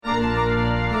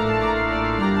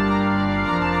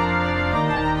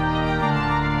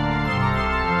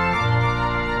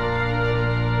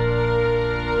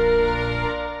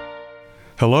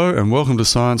Hello and welcome to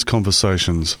Science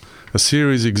Conversations, a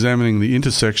series examining the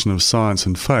intersection of science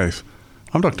and faith.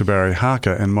 I'm Dr. Barry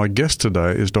Harker and my guest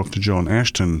today is Dr. John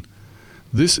Ashton.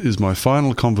 This is my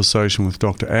final conversation with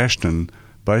Dr. Ashton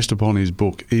based upon his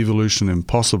book Evolution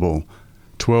Impossible,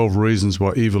 12 Reasons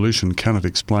Why Evolution Cannot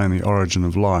Explain the Origin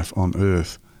of Life on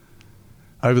Earth.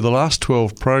 Over the last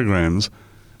 12 programs,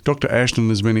 Dr. Ashton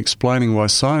has been explaining why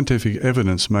scientific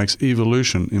evidence makes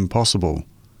evolution impossible.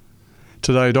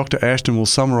 Today, Dr. Ashton will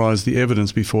summarise the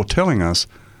evidence before telling us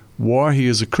why he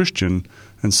is a Christian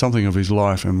and something of his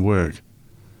life and work.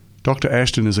 Dr.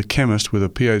 Ashton is a chemist with a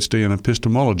PhD in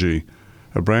epistemology,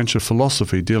 a branch of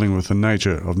philosophy dealing with the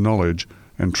nature of knowledge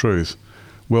and truth.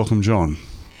 Welcome, John.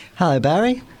 Hello,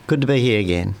 Barry. Good to be here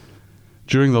again.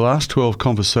 During the last 12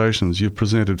 conversations, you've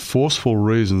presented forceful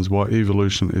reasons why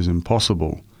evolution is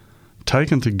impossible.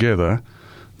 Taken together,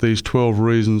 these 12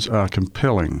 reasons are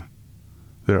compelling.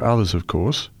 There are others, of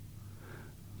course,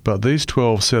 but these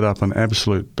 12 set up an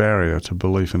absolute barrier to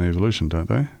belief in evolution, don't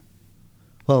they?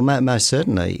 Well, most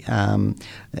certainly, and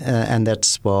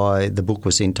that's why the book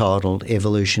was entitled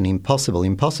Evolution Impossible.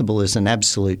 Impossible is an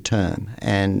absolute term,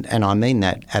 and I mean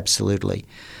that absolutely.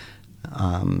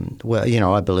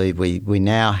 I believe we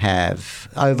now have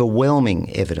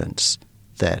overwhelming evidence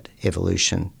that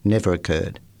evolution never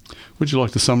occurred. Would you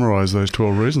like to summarise those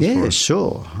 12 reasons for us? Yeah,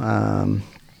 sure.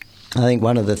 I think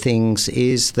one of the things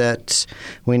is that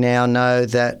we now know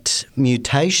that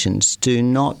mutations do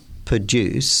not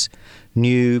produce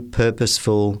new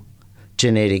purposeful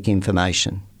genetic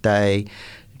information. They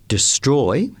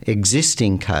destroy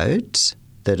existing codes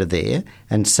that are there,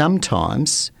 and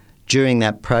sometimes during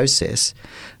that process,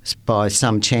 by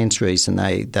some chance reason,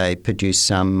 they produce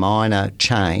some minor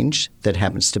change that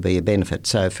happens to be a benefit.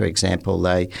 So, for example,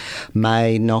 they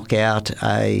may knock out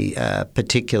a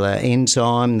particular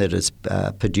enzyme that is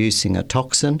producing a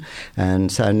toxin,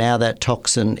 and so now that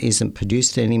toxin isn't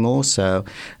produced anymore, so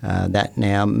that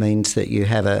now means that you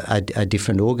have a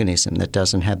different organism that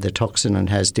doesn't have the toxin and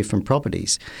has different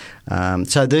properties.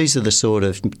 So these are the sort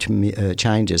of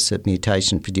changes that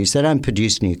mutations produce. They don't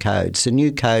produce new codes. The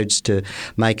new codes to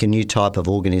make a new type of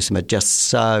organism are just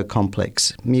so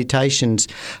complex. Mutations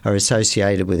are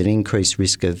associated with an increased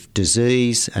risk of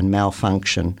disease and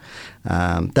malfunction.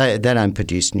 They don't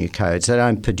produce new codes. They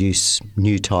don't produce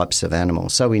new types of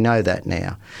animals. So we know that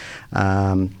now.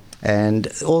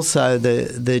 And also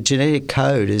the genetic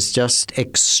code is just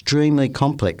extremely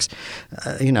complex.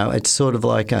 It's sort of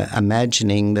like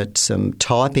imagining that some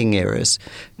typing errors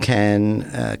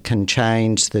can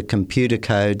change the computer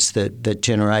codes that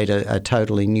generate a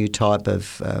totally new type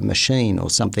of machine or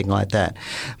something like that.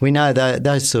 We know that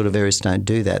those sort of errors don't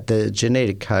do that. The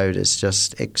genetic code is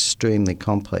just extremely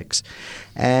complex.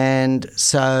 And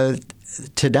so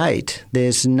to date,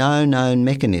 there's no known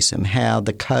mechanism how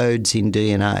the codes in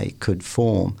DNA could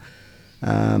form.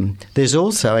 There's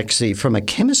also actually, from a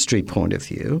chemistry point of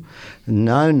view,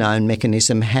 no known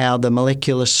mechanism how the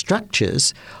molecular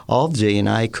structures of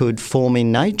DNA could form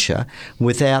in nature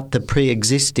without the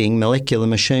pre-existing molecular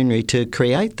machinery to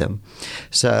create them.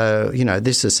 So,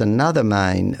 this is another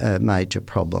major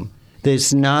problem.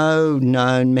 There's no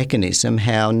known mechanism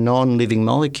how non-living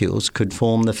molecules could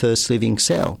form the first living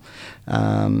cell,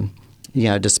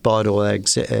 despite all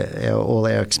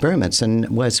our experiments.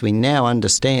 And as we now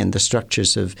understand the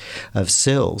structures of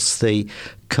cells, the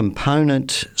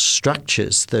component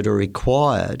structures that are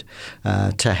required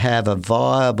to have a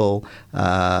viable,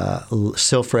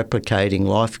 self-replicating,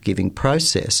 life-giving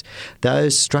process,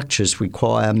 those structures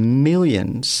require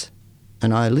millions,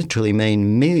 and I literally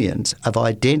mean millions, of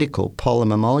identical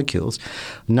polymer molecules,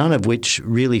 none of which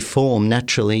really form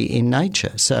naturally in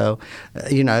nature. So,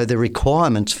 the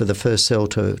requirements for the first cell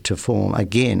to form,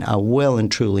 again, are well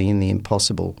and truly in the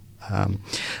impossible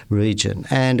region.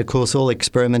 And, of course, all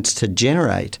experiments to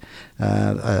generate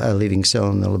a living cell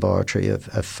in the laboratory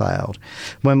have failed.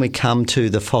 When we come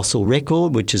to the fossil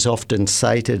record, which is often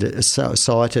cited as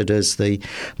the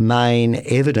main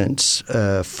evidence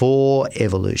for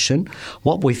evolution,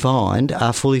 what we find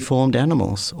are fully formed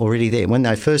animals already there. When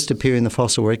they first appear in the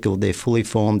fossil record, they're fully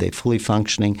formed, they're fully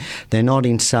functioning. They're not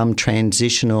in some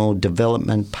transitional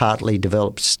development, partly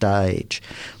developed stage.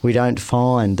 We don't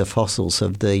find the fossils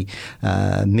of the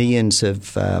millions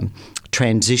of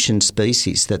transition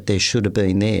species that there should have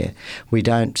been there. We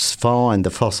don't find the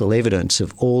fossil evidence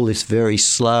of all this very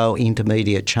slow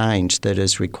intermediate change that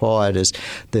is required as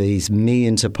these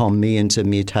millions upon millions of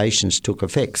mutations took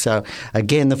effect. So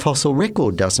again, the fossil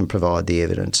record doesn't provide the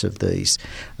evidence of these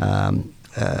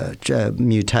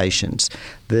mutations.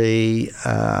 The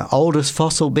oldest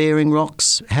fossil-bearing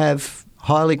rocks have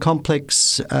highly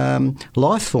complex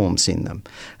life forms in them,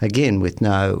 again with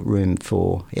no room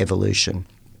for evolution.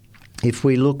 If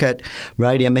we look at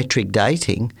radiometric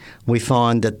dating, we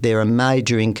find that there are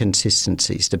major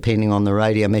inconsistencies. Depending on the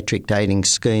radiometric dating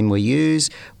scheme we use,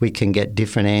 we can get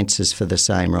different answers for the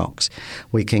same rocks.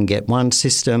 We can get one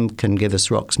system can give us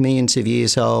rocks millions of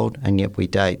years old, and yet we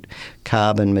date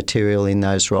carbon material in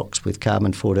those rocks with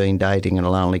carbon-14 dating, and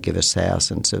it'll only give us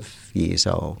thousands of years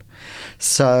old.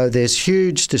 So there's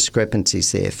huge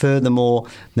discrepancies there. Furthermore,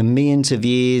 the millions of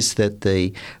years that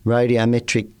the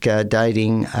radiometric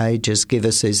dating ages give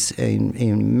us is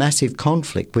in massive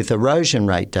conflict with erosion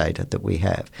rate data that we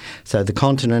have. So the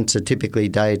continents are typically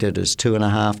dated as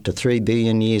 2.5 to 3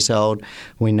 billion years old.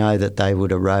 We know that they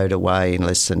would erode away in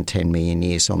less than 10 million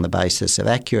years on the basis of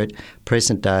accurate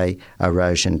present-day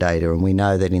erosion data. And we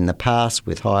know that in the past,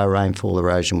 with higher rainfall,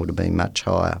 erosion would have been much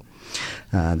higher.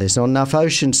 There's not enough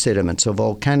ocean sediments or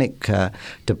volcanic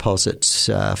deposits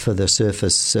for the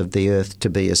surface of the Earth to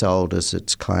be as old as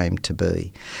it's claimed to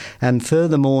be. And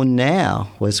furthermore,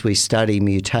 now, as we study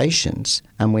mutations,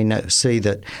 and we see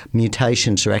that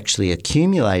mutations are actually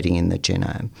accumulating in the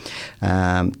genome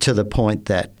to the point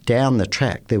that down the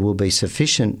track there will be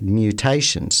sufficient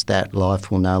mutations that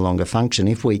life will no longer function.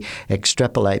 If we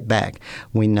extrapolate back,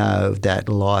 we know that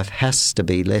life has to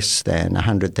be less than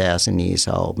 100,000 years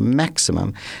old maximum,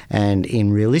 and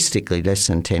in realistically less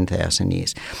than 10,000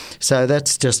 years. So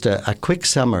that's just a quick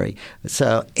summary.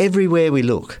 So everywhere we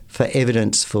look for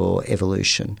evidence for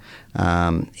evolution,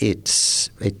 it's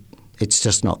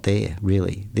just not there,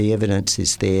 really. The evidence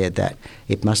is there that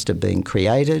it must have been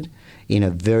created in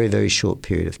a very, very short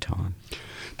period of time.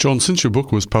 John, since your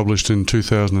book was published in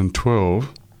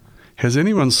 2012, has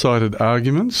anyone cited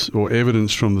arguments or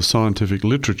evidence from the scientific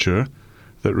literature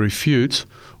that refutes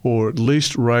or at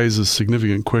least raises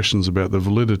significant questions about the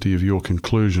validity of your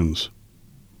conclusions?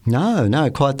 No,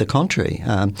 quite the contrary.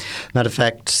 Matter of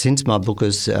fact, since my book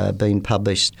has been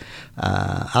published,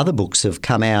 other books have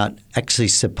come out actually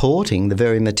supporting the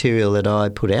very material that I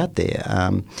put out there.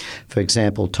 For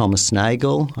example, Thomas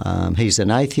Nagel, he's an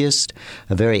atheist,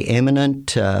 a very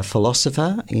eminent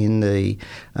philosopher in the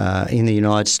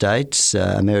United States,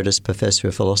 emeritus professor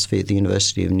of philosophy at the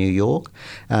University of New York.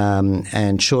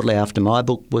 And shortly after my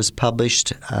book was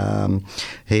published,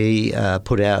 he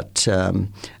put out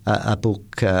a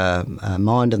book,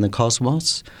 Mind and the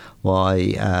Cosmos,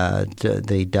 Why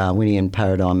the Darwinian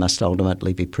Paradigm Must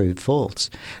Ultimately Be Proved False.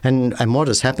 And what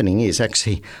is happening is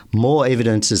actually more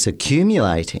evidence is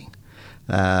accumulating,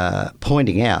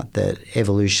 pointing out that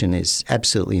evolution is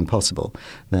absolutely impossible.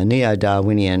 The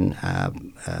neo-Darwinian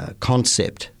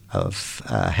concept of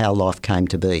how life came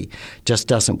to be just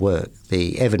doesn't work.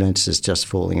 The evidence is just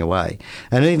falling away.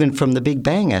 And even from the Big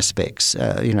Bang aspects,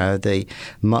 the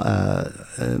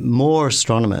more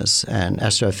astronomers and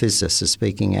astrophysicists are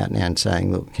speaking out now and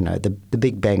saying, look, the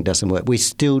Big Bang doesn't work. We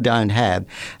still don't have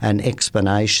an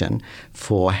explanation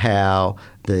for how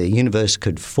the universe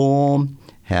could form,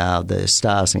 how the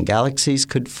stars and galaxies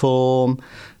could form,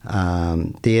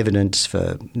 the evidence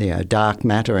for dark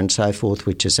matter and so forth,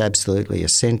 which is absolutely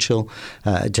essential,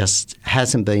 just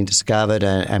hasn't been discovered.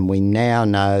 And we now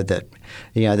know that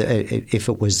if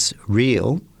it was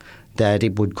real, that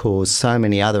it would cause so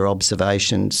many other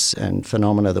observations and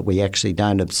phenomena that we actually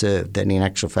don't observe, that in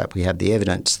actual fact we have the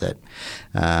evidence that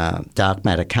dark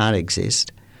matter can't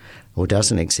exist or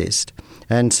doesn't exist.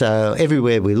 And so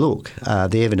everywhere we look,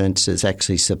 the evidence is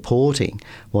actually supporting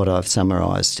what I've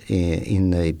summarised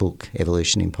in the book,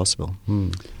 Evolution Impossible.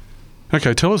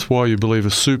 Okay, tell us why you believe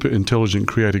a super intelligent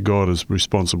creator God is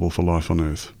responsible for life on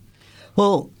Earth.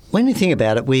 Well, when you think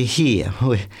about it, we're here,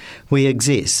 we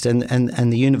exist, and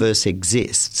the universe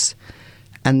exists.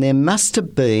 And there must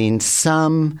have been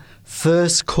some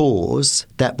first cause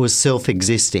that was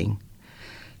self-existing.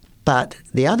 But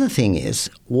the other thing is,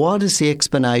 what is the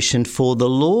explanation for the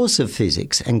laws of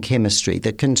physics and chemistry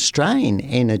that constrain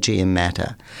energy and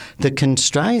matter, that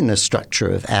constrain the structure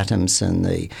of atoms and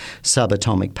the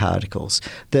subatomic particles,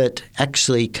 that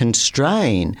actually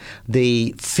constrain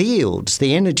the fields,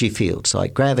 the energy fields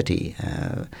like gravity,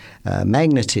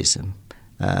 magnetism,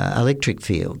 electric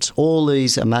fields, all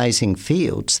these amazing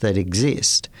fields that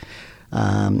exist?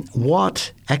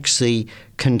 What actually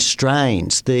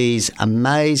constrains these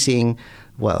amazing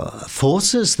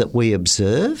forces that we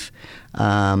observe,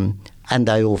 and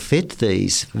they all fit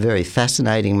these very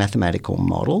fascinating mathematical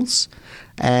models.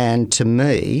 And to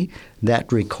me,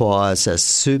 that requires a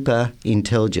super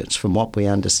intelligence from what we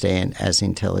understand as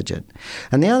intelligent.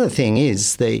 And the other thing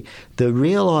is the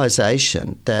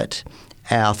realisation that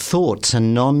our thoughts are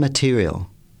non-material.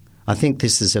 I think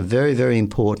this is a very, very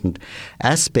important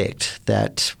aspect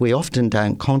that we often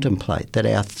don't contemplate, that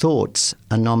our thoughts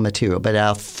are non-material, but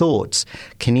our thoughts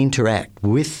can interact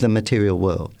with the material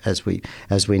world, as we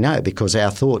know, because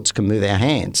our thoughts can move our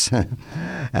hands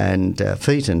and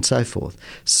feet and so forth.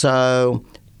 So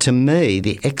to me,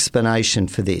 the explanation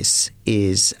for this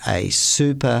is a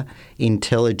super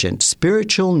intelligent,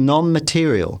 spiritual,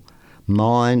 non-material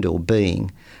mind or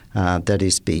being that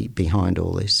is behind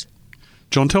all this.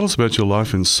 John, tell us about your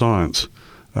life in science,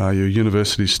 your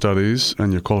university studies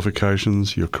and your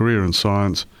qualifications, your career in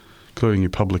science, including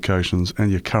your publications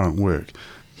and your current work.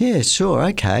 Yeah, sure,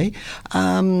 okay.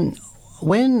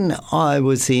 When I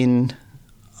was in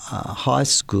high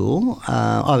school,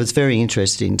 I was very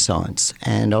interested in science,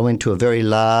 and I went to a very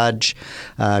large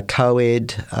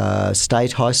co-ed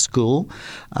state high school,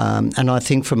 and I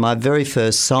think from my very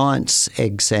first science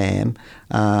exam,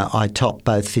 I topped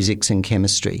both physics and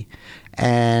chemistry.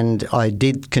 And I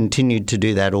did continue to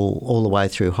do that all the way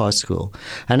through high school.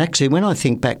 And actually, when I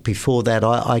think back before that,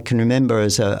 I can remember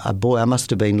as a boy, I must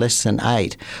have been less than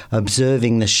 8,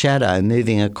 observing the shadow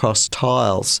moving across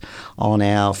tiles on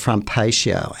our front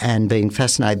patio and being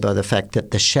fascinated by the fact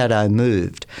that the shadow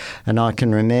moved. And I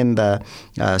can remember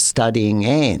studying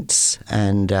ants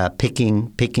and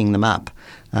picking them up.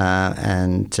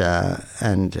 And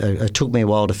it took me a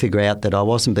while to figure out that I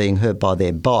wasn't being hurt by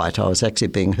their bite. I was actually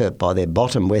being hurt by their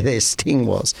bottom where their sting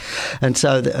was. And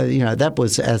so, that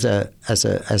was as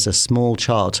a small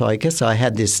child. So I guess I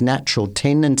had this natural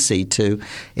tendency to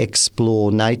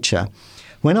explore nature.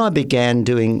 When I began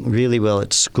doing really well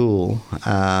at school,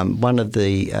 one of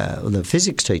the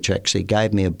physics teacher actually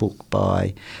gave me a book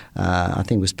by, I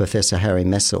think it was Professor Harry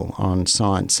Messel on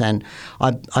science, and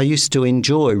I used to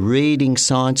enjoy reading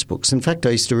science books. In fact,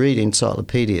 I used to read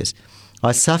encyclopedias.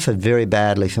 I suffered very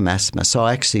badly from asthma, so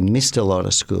I actually missed a lot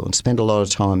of school and spent a lot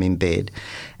of time in bed,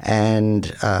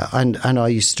 and I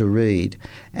used to read,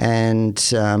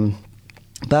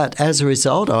 but as a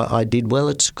result, I did well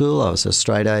at school. I was a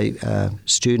straight A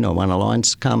student. I won a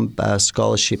Lions Club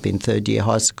scholarship in third year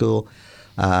high school.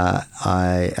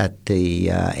 At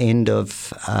the end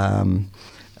of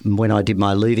when I did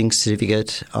my leaving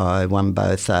certificate, I won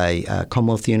both a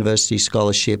Commonwealth University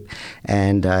scholarship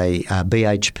and a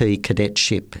BHP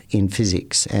cadetship in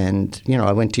physics. And,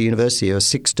 I went to university. I was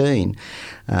 16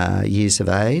 years of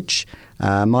age.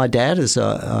 My dad, as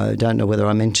I don't know whether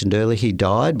I mentioned earlier, he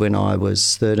died when I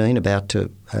was 13, about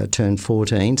to turn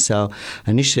 14. So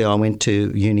initially I went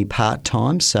to uni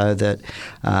part-time so that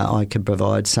I could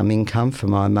provide some income for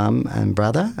my mum and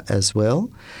brother as well.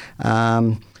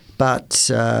 But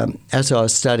as I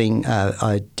was studying,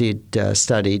 I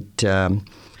studied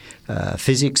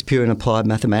physics, pure and applied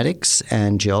mathematics,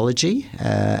 and geology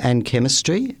and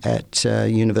chemistry at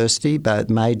university,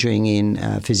 both majoring in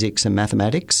physics and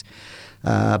mathematics.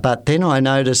 But then I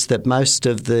noticed that most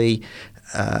of the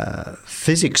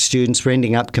physics students were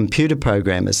ending up computer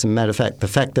programmers. As a matter of fact, the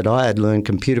fact that I had learned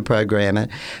computer programming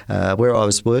where I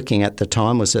was working at the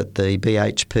time was at the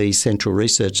BHP Central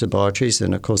Research Laboratories,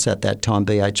 and of course at that time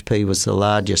BHP was the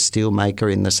largest steel maker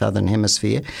in the Southern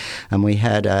Hemisphere, and we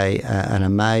had an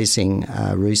amazing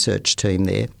research team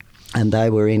there. And they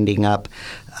were ending up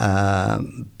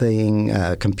being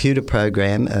computer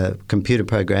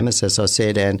programmers, as I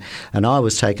said, and I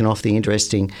was taken off the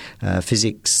interesting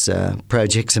physics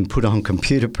projects and put on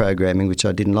computer programming, which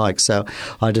I didn't like. So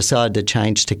I decided to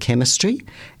change to chemistry,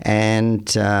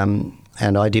 and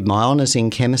I did my honours in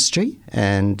chemistry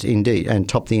and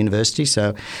topped the university.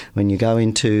 So when you go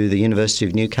into the University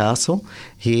of Newcastle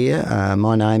here,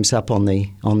 my name's up on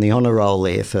the honour roll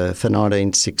there for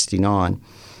 1969.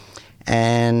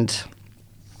 And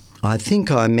I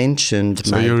think I mentioned...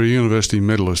 So you're a university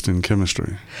medalist in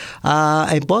chemistry?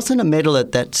 It wasn't a medal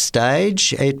at that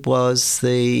stage. It was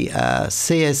the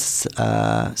CSR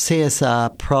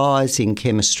prize in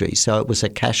chemistry. So it was a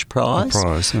cash prize,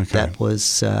 that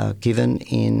was given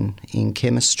in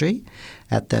chemistry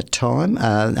at that time,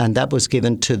 and that was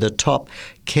given to the top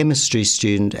chemistry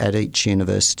student at each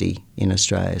university in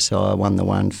Australia. So I won the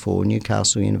one for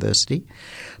Newcastle University.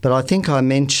 But I think I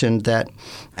mentioned that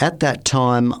at that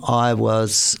time I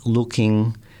was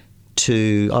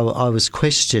I was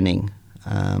questioning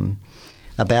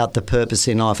about the purpose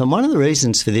in life. And one of the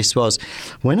reasons for this was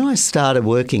when I started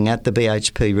working at the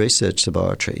BHP Research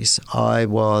Laboratories, I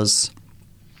was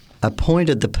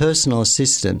appointed the personal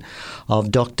assistant of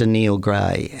Dr. Neil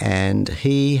Gray, and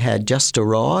he had just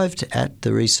arrived at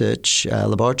the research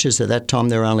laboratories. At that time,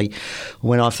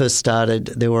 when I first started,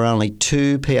 there were only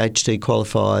 2 PhD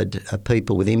qualified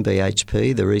people within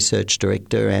BHP, the research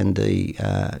director and the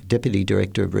deputy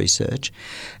director of research.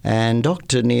 And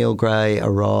Dr. Neil Gray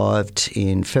arrived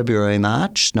in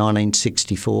February-March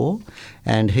 1964,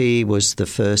 and he was the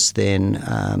first then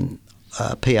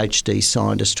PhD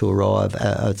scientist to arrive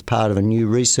as part of a new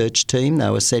research team they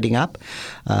were setting up.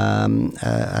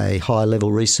 A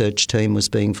high-level research team was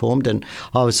being formed, and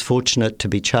I was fortunate to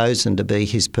be chosen to be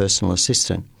his personal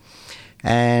assistant.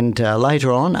 And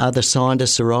later on, other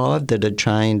scientists arrived that had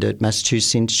trained at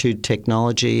Massachusetts Institute of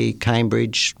Technology,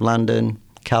 Cambridge, London,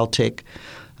 Caltech,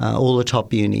 all the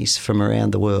top unis from around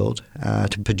the world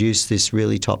to produce this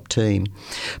really top team.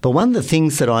 But one of the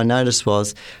things that I noticed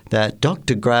was that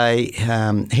Dr. Gray,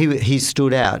 he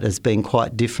stood out as being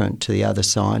quite different to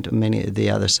many of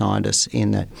the other scientists in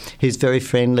that he's very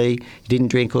friendly, he didn't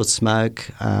drink or smoke,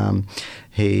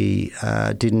 he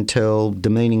didn't tell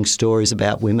demeaning stories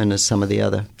about women as some of the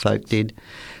other folk did.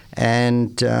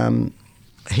 And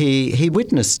He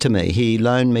witnessed to me. He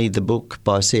loaned me the book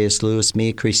by C.S. Lewis,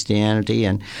 Mere Christianity,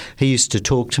 and he used to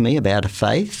talk to me about a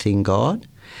faith in God.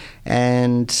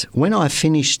 And when I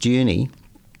finished uni,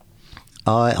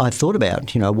 I thought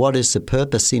about, what is the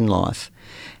purpose in life?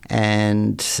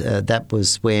 And that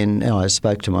was when I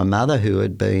spoke to my mother, who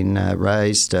had been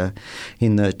raised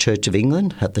in the Church of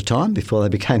England at the time, before they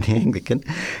became the Anglican,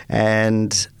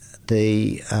 and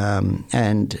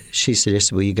she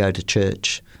suggested, "Will you go to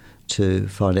church to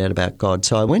find out about God?"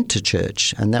 So I went to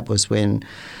church, and that was when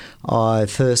I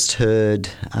first heard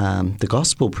the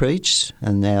gospel preached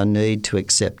and our need to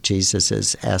accept Jesus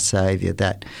as our Saviour,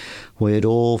 that we had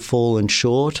all fallen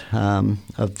short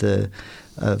of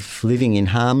living in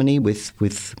harmony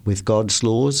with God's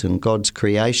laws and God's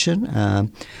creation,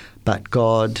 but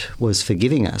God was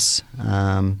forgiving us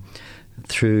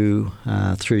through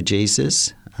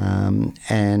Jesus,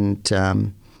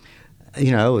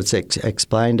 it's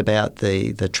explained about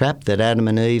the trap that Adam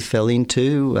and Eve fell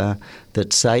into,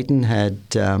 that Satan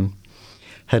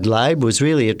had laid, was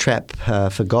really a trap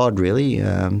for God, really.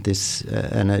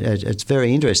 It's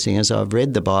very interesting. As I've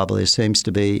read the Bible, there seems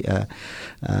to be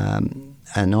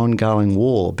an ongoing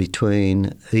war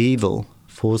between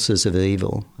forces of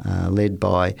evil, led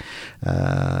by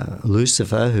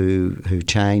Lucifer, who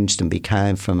changed and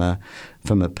became from a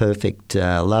perfect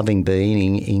loving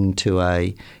being into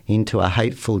a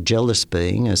hateful, jealous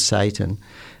being as Satan,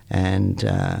 and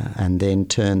then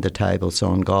turned the tables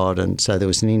on God. And so there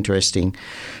was an interesting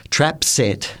trap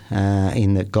set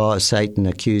in that Satan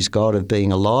accused God of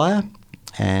being a liar,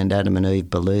 and Adam and Eve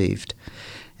believed.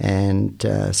 And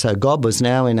so God was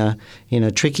now in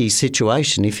a tricky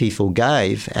situation. If he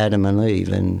forgave Adam and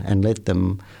Eve and let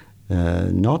them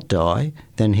not die,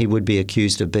 then he would be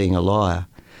accused of being a liar.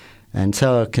 And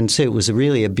so I can see it was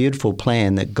really a beautiful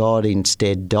plan that God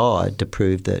instead died to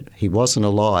prove that he wasn't a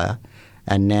liar,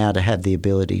 and now to have the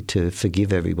ability to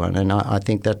forgive everyone. And I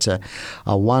think that's a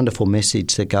wonderful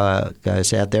message that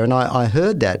goes out there. And I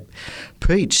heard that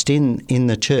preached in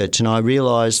the church, and I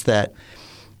realised that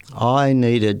I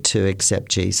needed to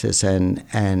accept Jesus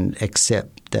and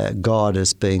accept God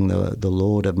as being the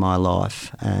Lord of my life,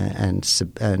 and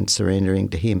surrendering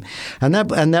to Him, and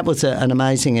that was an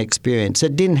amazing experience.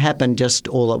 It didn't happen just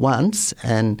all at once,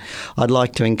 and I'd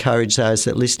like to encourage those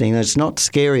that are listening. It's not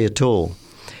scary at all.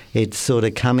 It's sort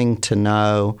of coming to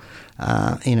know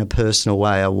in a personal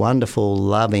way a wonderful,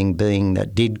 loving being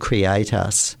that did create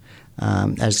us,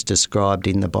 as described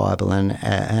in the Bible,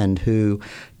 and who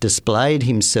displayed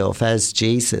himself as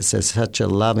Jesus, as such a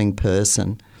loving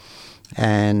person.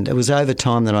 And it was over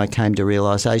time that I came to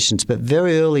realisations. But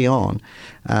very early on,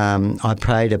 I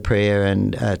prayed a prayer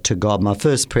to God. My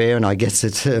first prayer, and I guess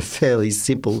it's a fairly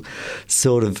simple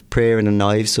sort of prayer and a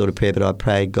naive sort of prayer, but I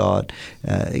prayed, God,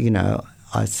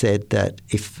 I said that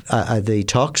if the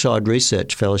Toxide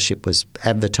Research Fellowship was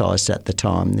advertised at the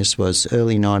time, this was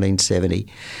early 1970,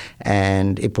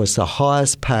 and it was the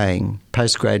highest paying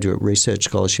postgraduate research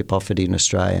scholarship offered in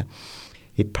Australia.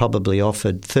 It probably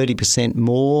offered 30%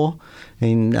 more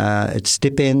in its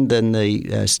stipend than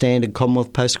the standard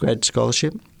Commonwealth postgrad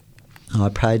scholarship. I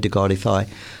prayed to God, if I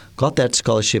got that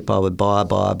scholarship, I would buy a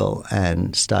Bible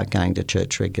and start going to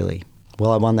church regularly.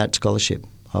 Well, I won that scholarship.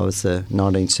 I was the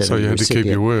 1970 So you had recipient. to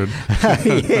keep your word.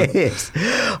 Yes,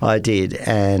 I did.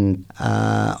 And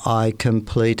I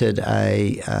completed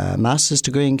a master's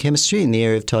degree in chemistry in the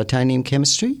area of titanium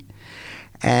chemistry.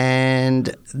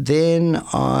 And then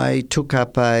I took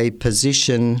up a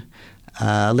position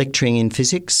lecturing in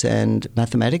physics and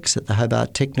mathematics at the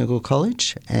Hobart Technical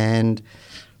College, and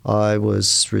I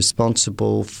was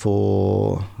responsible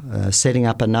for setting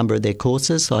up a number of their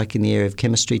courses, like in the area of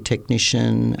chemistry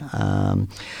technician,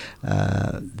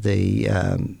 the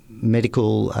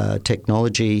medical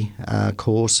technology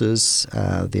courses,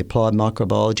 the applied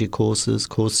microbiology courses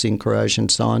in corrosion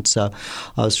science. So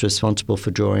I was responsible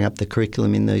for drawing up the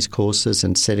curriculum in these courses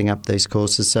and setting up these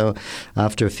courses. So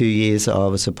after a few years, I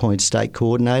was appointed state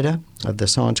coordinator of the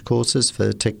science courses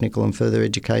for technical and further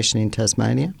education in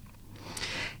Tasmania.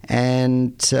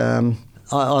 And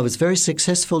I was very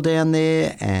successful down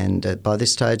there, and by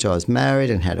this stage I was married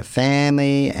and had a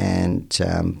family, and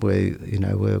we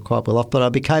were quite well off. But I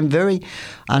became very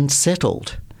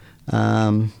unsettled.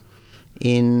 I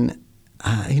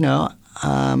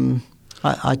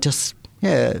just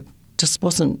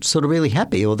wasn't sort of really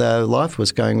happy, although life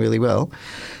was going really well,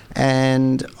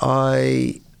 and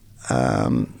I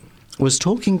was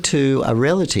talking to a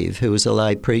relative who was a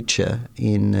lay preacher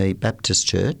in the Baptist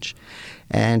church,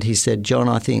 and he said, "John,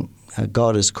 I think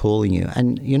God is calling you."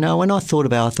 And, when I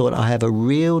thought I have a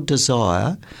real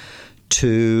desire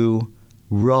to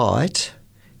write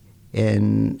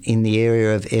in the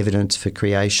area of evidence for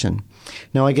creation.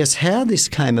 Now, I guess how this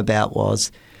came about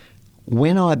was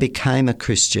when I became a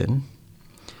Christian,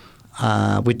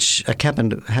 which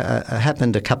happened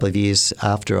a couple of years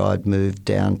after I'd moved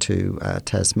down to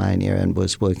Tasmania and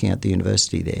was working at the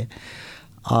university there.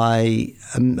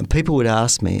 People would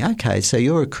ask me, "Okay, so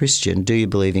you're a Christian, do you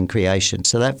believe in creation?"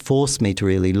 So that forced me to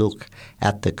really look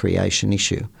at the creation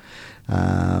issue,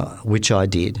 which I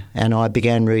did. And I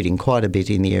began reading quite a bit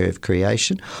in the area of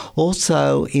creation,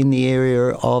 also in the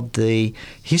area of the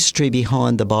history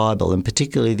behind the Bible, and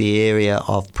particularly the area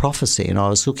of prophecy. And I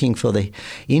was looking for the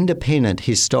independent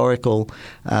historical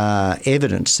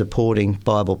evidence supporting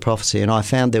Bible prophecy. And I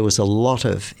found there was a lot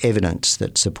of evidence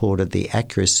that supported the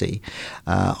accuracy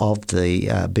of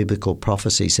the biblical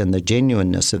prophecies and the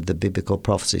genuineness of the biblical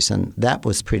prophecies. And that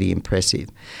was pretty impressive.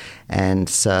 And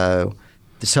so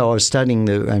I was studying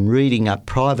and reading up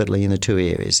privately in the two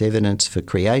areas, evidence for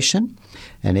creation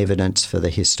and evidence for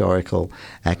the historical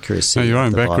accuracy. Now, your own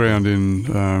of the background Bible.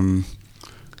 in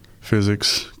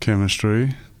physics,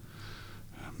 chemistry,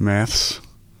 maths,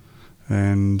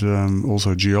 and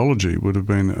also geology would have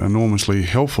been enormously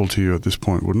helpful to you at this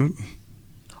point, wouldn't it?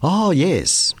 Oh,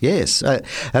 yes. It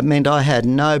meant I had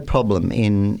no problem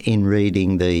in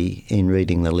reading the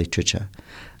literature.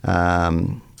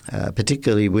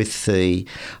 Particularly with the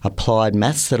applied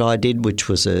maths that I did, which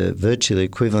was virtually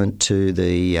equivalent to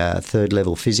the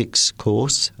third-level physics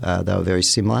course. They were very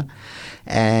similar.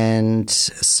 And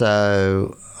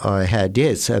so I had,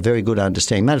 a very good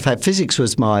understanding. Matter of fact, physics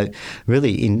was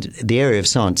in the area of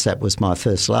science, that was my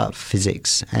first love,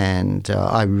 physics. And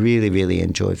I really, really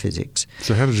enjoy physics.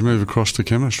 So how did you move across to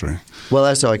chemistry? Well,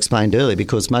 as I explained earlier,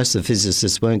 because most of the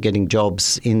physicists weren't getting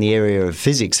jobs in the area of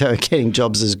physics, they were getting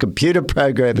jobs as computer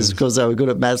programmers because they were good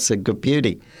at maths and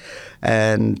computing.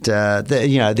 And,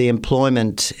 the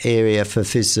employment area for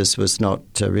physicists was not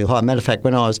real high. Matter of fact,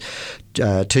 when I was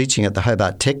teaching at the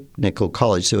Hobart Technical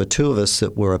College, there were two of us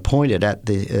that were appointed at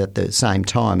the same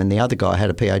time, and the other guy had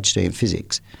a PhD in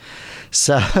physics.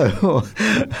 So,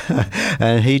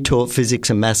 and he taught physics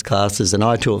and maths classes, and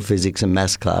I taught physics and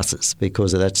maths classes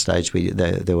because at that stage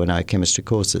there were no chemistry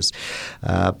courses.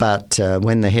 But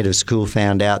when the head of school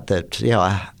found out that,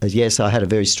 I had a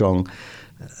very strong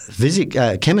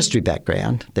chemistry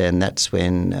background, then that's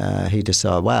when he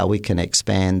decided, wow, we can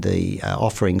expand the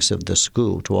offerings of the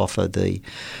school to offer the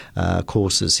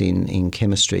courses in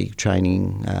chemistry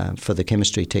training for the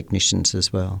chemistry technicians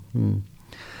as well. Mm.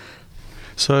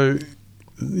 So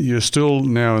you're still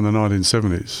now in the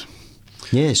 1970s.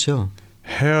 Yeah, sure.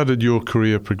 How did your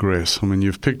career progress? I mean,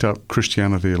 you've picked up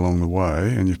Christianity along the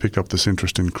way and you've picked up this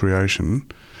interest in creation.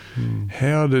 Mm.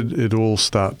 How did it all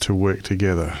start to work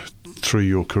together through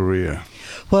your career?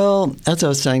 Well, as I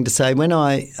was saying to say, when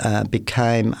I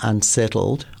became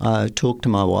unsettled, I talked to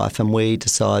my wife and we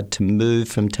decided to move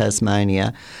from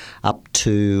Tasmania up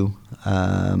to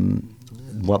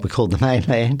what we call the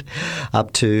mainland,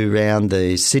 up to around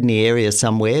the Sydney area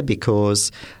somewhere,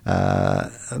 because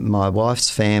my wife's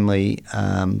family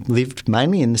lived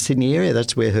mainly in the Sydney area.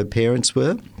 That's where her parents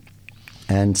were.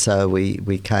 And so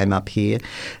we came up here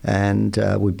and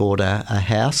we bought a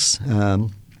house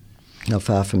not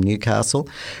far from Newcastle,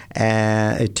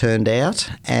 it turned out,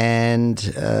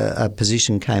 and a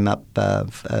position came up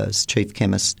as chief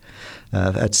chemist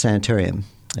at Sanitarium,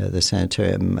 the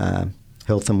Sanitarium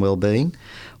Health and Wellbeing,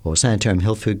 or Sanitarium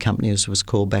Health Food Company as it was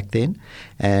called back then.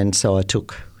 And so I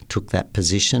took that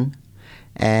position,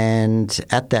 And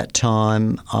at that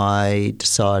time, I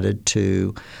decided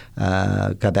to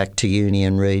go back to uni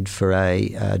and read for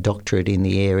a doctorate in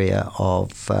the area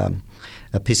of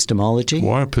epistemology.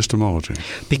 Why epistemology?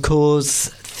 Because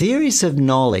theories of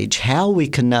knowledge, how we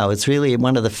can know, is really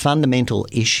one of the fundamental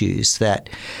issues that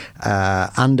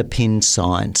underpin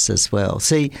science as well.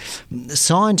 See,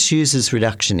 science uses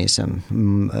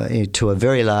reductionism to a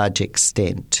very large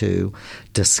extent to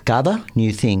discover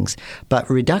new things, but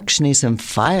reductionism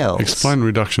fails. Explain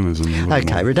reductionism.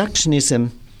 Okay,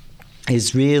 reductionism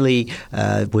is really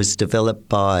was developed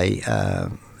by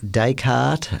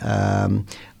Descartes,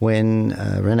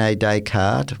 René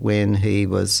Descartes, when he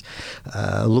was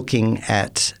looking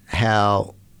at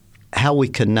how we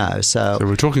can know. So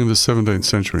we're talking the 17th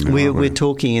century now. We're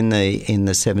talking in the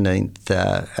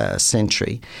 17th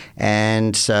century,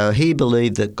 and so he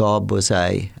believed that God was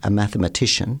a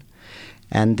mathematician,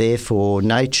 and therefore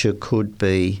nature could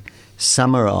be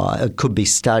could be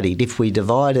studied. If we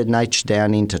divided nature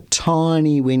down into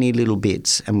tiny, weeny little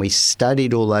bits and we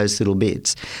studied all those little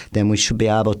bits, then we should be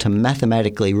able to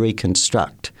mathematically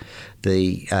reconstruct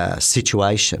the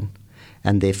situation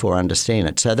and therefore understand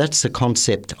it. So that's the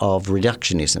concept of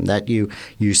reductionism, that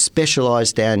you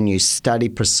specialise down and you study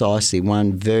precisely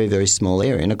one very, very small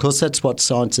area. And of course that's what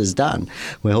science has done.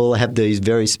 We all have these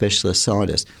very specialist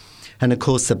scientists. And of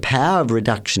course, the power of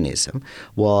reductionism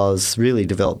was really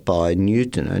developed by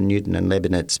Newton, and Newton and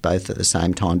Leibniz both at the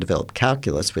same time developed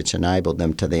calculus, which enabled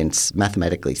them to then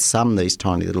mathematically sum these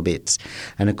tiny little bits.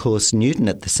 And of course, Newton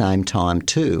at the same time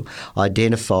too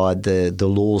identified the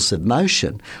laws of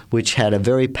motion, which had a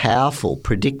very powerful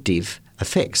predictive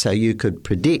effect. So you could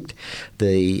predict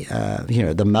the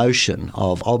motion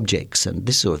of objects and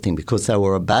this sort of thing because they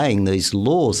were obeying these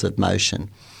laws of motion.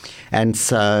 And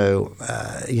so,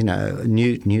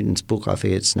 Newton's book, I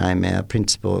forget its name now,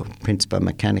 Principia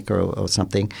Mechanica or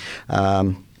something,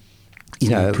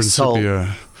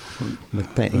 Principia.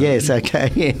 Yes, okay,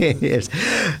 yes.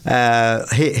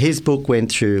 His book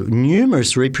went through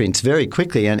numerous reprints very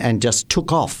quickly and just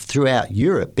took off throughout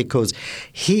Europe because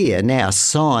here now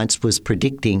science was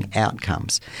predicting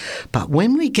outcomes. But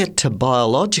when we get to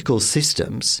biological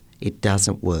systems, it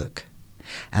doesn't work.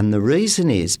 And the reason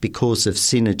is because of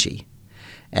synergy.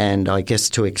 And I guess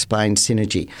to explain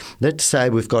synergy, let's say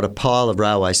we've got a pile of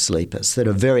railway sleepers that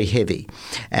are very heavy,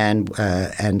 and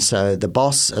so the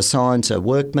boss assigns a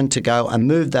workman to go and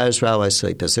move those railway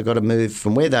sleepers. They've got to move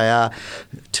from where they are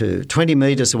to 20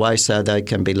 metres away so they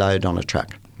can be loaded on a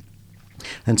truck.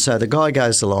 And so the guy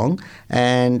goes along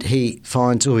and he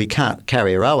finds, he can't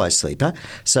carry a railway sleeper,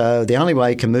 so the only way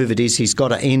he can move it is he's got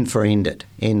to end for end it.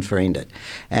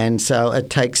 And so it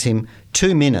takes him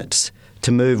 2 minutes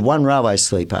to move one railway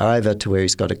sleeper over to where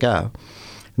he's got to go.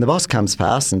 And the boss comes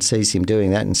past and sees him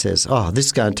doing that and says, this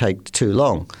is going to take too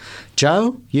long.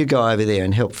 Joe, you go over there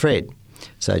and help Fred.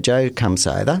 So Joe comes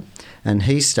over and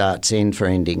he starts end for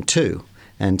ending too.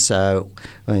 And so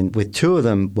with two of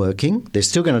them working, they're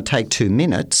still going to take 2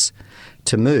 minutes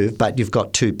to move, but you've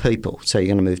got two people, so you're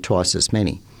going to move twice as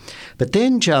many. But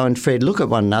then Joe and Fred look at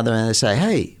one another and they say,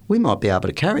 hey, we might be able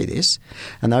to carry this.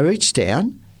 And they reach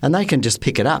down and they can just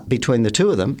pick it up between the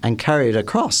two of them and carry it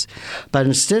across. But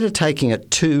instead of taking it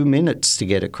 2 minutes to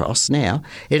get across now,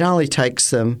 it only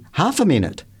takes them half a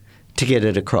minute to get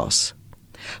it across.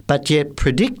 But yet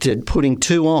predicted, putting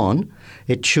 2 on,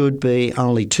 it should be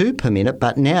only 2 per minute,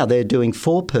 but now they're doing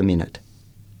 4 per minute.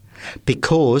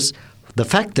 Because the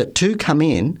fact that 2 come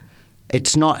in,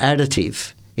 it's not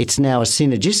additive. It's now a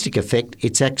synergistic effect.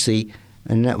 It's actually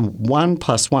 1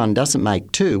 plus 1 doesn't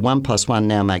make 2. 1 plus 1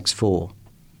 now makes 4.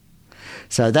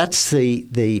 So that's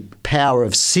the power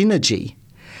of synergy,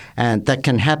 and that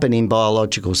can happen in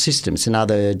biological systems. In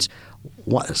other words,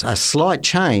 a slight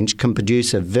change can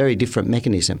produce a very different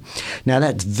mechanism. Now,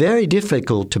 that's very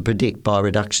difficult to predict by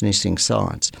reductionistic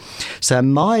science. So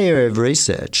my area of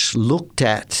research looked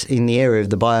at in the area of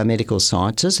the biomedical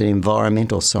sciences and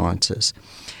environmental sciences.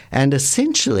 And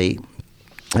essentially,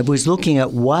 it was looking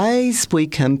at ways we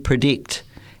can predict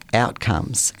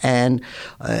outcomes. And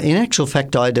in actual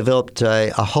fact, I developed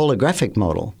a holographic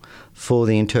model for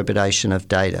the interpretation of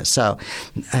data. So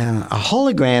a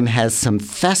hologram has some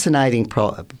fascinating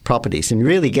properties and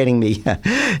really getting me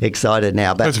excited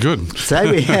now. But that's good.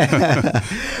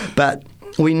 But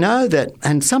we know that,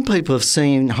 and some people have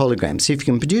seen holograms. If you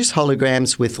can produce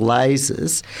holograms with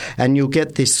lasers, and you'll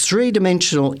get this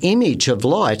 3-dimensional image of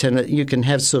light, and you can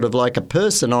have sort of like a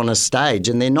person on a stage,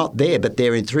 and they're not there, but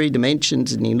they're in 3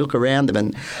 dimensions, and you look around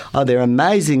them, and they're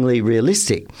amazingly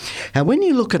realistic. And when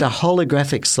you look at a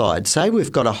holographic slide, say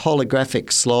we've got a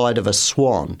holographic slide of a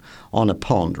swan on a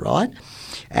pond, right?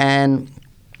 And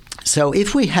So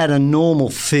if we had a normal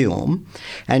film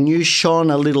and you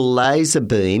shone a little laser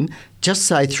beam, just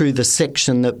say through the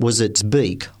section that was its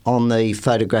beak on the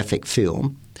photographic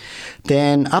film,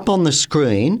 then up on the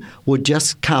screen would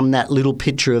just come that little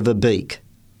picture of a beak,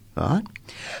 right?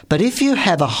 But if you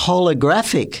have a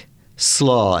holographic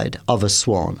slide of a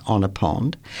swan on a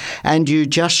pond and you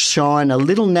just shine a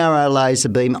little narrow laser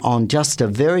beam on just a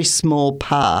very small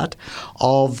part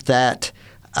of that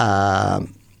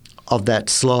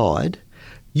slide,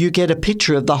 you get a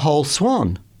picture of the whole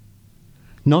swan,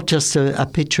 not just a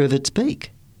picture of its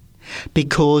beak,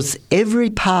 because every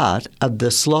part of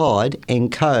the slide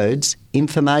encodes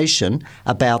information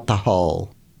about the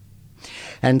whole.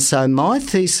 And so my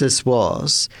thesis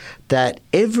was that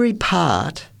every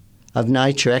part of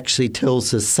nature actually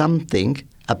tells us something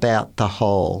about the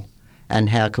whole, and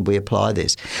how could we apply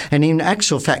this? And in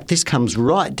actual fact, this comes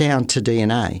right down to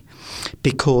DNA,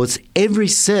 because every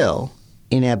cell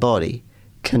in our body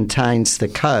contains the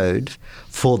code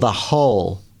for the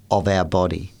whole of our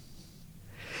body.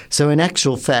 So in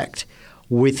actual fact,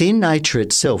 within nature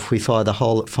itself, we find the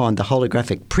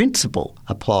holographic principle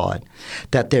applied,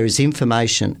 that there is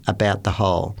information about the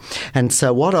whole. And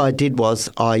so what I did was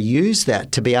I used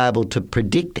that to be able to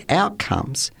predict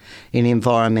outcomes in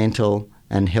environmental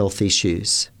and health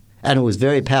issues. And it was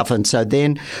very powerful. And so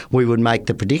then we would make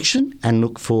the prediction and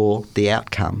look for the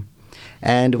outcome.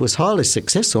 And it was highly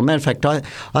successful. Matter of fact,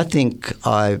 I think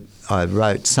I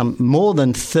wrote some more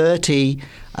than 30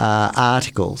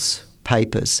 articles,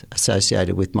 papers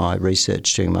associated with my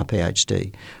research during my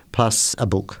PhD, plus a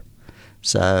book.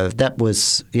 So that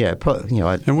was,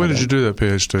 And where did you do that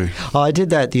PhD? I did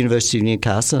that at the University of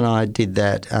Newcastle, and I did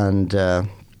that under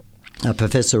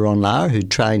Professor Ron Lara, who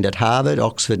trained at Harvard,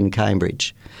 Oxford and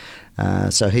Cambridge.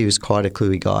 So he was quite a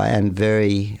cluey guy and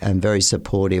very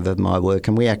supportive of my work.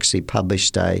 And we actually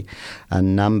published a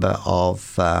number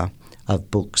of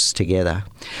books together.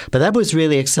 But that was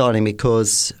really exciting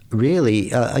because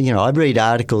really, I read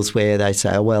articles where they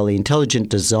say, well, the intelligent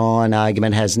design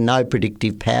argument has no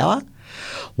predictive power.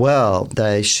 Well,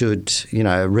 they should,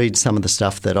 read some of the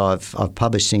stuff that I've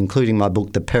published, including my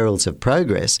book, The Perils of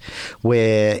Progress,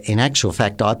 where in actual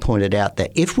fact I pointed out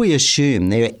that if we assume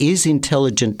there is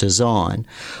intelligent design,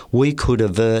 we could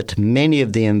avert many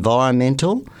of the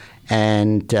environmental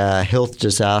and health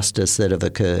disasters that have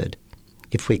occurred,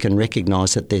 if we can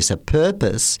recognise that there's a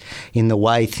purpose in the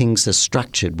way things are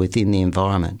structured within the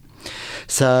environment.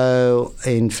 So,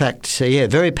 in fact,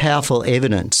 very powerful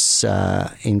evidence,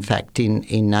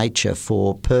 in nature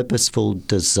for purposeful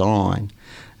design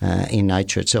in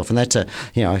nature itself. And that's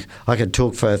I could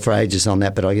talk for ages on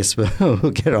that, but I guess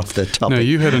we'll get off the topic. Now,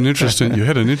 you had an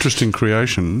interesting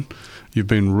creation. You've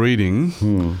been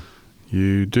reading.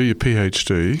 You do your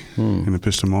PhD in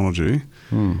epistemology.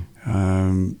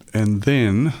 And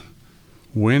then,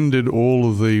 when did all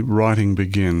of the writing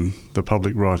begin, the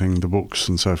public writing, the books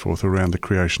and so forth, around the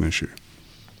creation issue?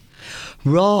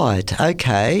 Right,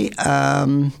 okay.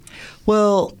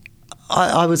 Well,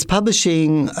 I was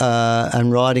publishing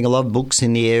and writing a lot of books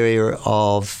in the area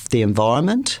of the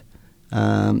environment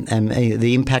and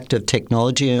the impact of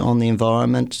technology on the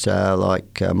environment,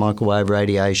 like microwave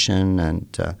radiation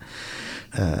and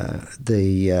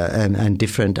and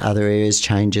different other areas,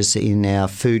 changes in our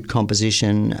food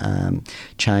composition,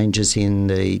 changes in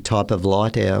the type of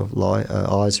light our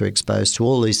eyes are exposed to.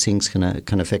 All these things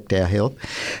can affect our health.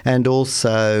 And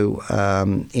also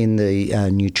in the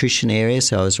nutrition area,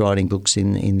 so I was writing books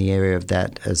in the area of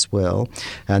that as well.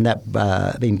 And that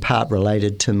in part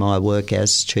related to my work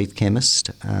as chief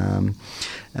chemist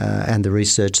and the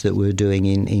research that we're doing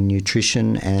in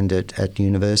nutrition and at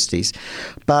universities.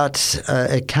 But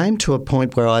it came to a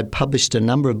point where I'd published a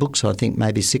number of books, I think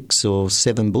maybe 6 or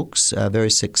 7 books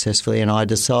very successfully, and I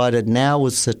decided now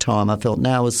was the time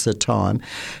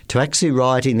to actually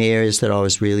write in the areas that I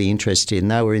was really interested in.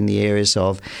 They were in the areas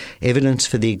of evidence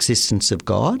for the existence of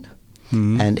God,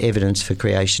 and evidence for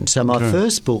creation. So my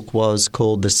first book was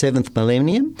called The Seventh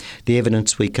Millennium, The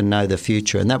Evidence We Can Know the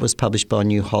Future, and that was published by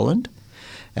New Holland.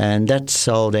 And that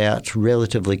sold out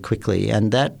relatively quickly.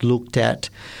 And that looked at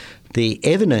the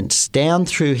evidence down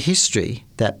through history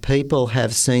that people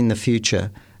have seen the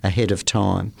future ahead of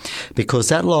time, because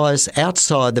that lies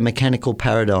outside the mechanical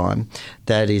paradigm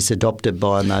that is adopted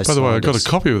by most By the way, I scientists. got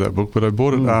a copy of that book, but I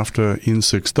bought it after In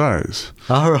 6 Days.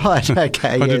 Oh, right,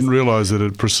 okay. I didn't realise that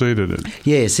it preceded it.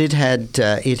 Yes, it had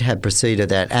preceded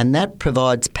that, and that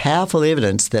provides powerful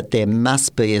evidence that there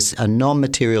must be a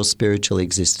non-material spiritual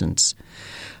existence.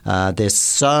 There's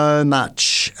so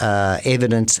much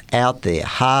evidence out there,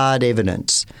 hard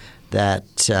evidence, that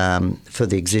for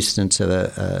the existence of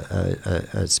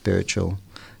a spiritual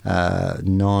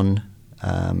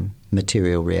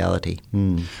non-material reality.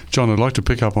 John, I'd like to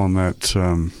pick up on that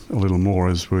a little more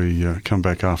as we come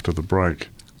back after the break.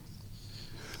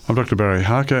 I'm Dr. Barry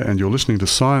Harker, and you're listening to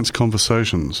Science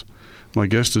Conversations. My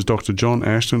guest is Dr. John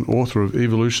Ashton, author of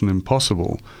Evolution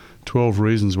Impossible, 12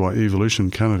 Reasons Why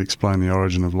Evolution Cannot Explain the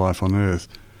Origin of Life on Earth.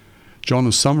 John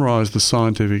has summarised the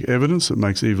scientific evidence that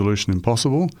makes evolution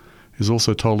impossible. He's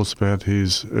also told us about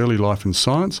his early life in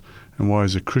science and why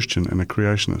he's a Christian and a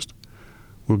creationist.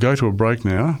 We'll go to a break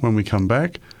now. When we come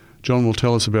back, John will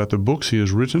tell us about the books he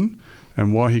has written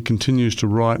and why he continues to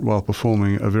write while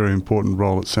performing a very important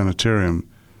role at Sanitarium.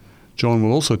 John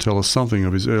will also tell us something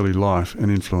of his early life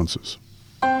and influences.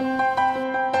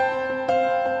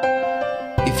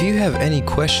 If you have any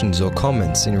questions or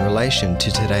comments in relation to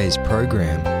today's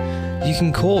program, you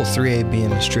can call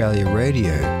 3ABN Australia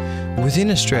Radio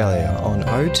within Australia on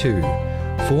 02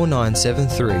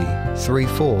 4973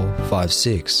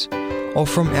 3456 or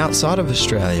from outside of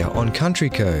Australia on country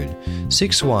code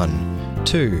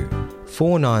 612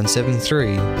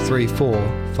 4973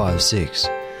 3456.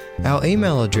 Our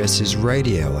email address is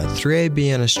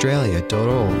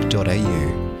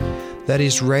radio@3abnaustralia.org.au. That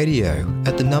is radio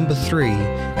at the number 3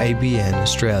 ABN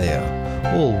Australia,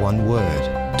 all one word,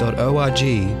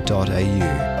 .org.au.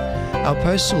 Our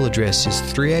postal address is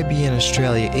 3ABN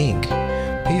Australia Inc.,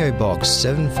 PO Box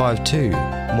 752,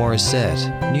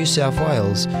 Morisset, New South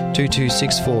Wales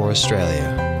 2264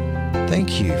 Australia.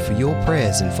 Thank you for your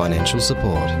prayers and financial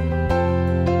support.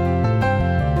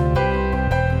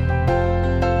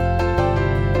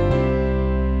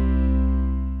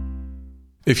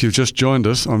 If you've just joined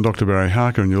us, I'm Dr. Barry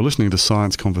Harker and you're listening to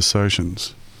Science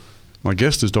Conversations. My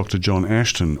guest is Dr. John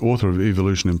Ashton, author of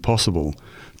Evolution Impossible,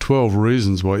 12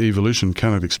 Reasons Why Evolution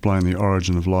Cannot Explain the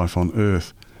Origin of Life on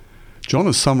Earth. John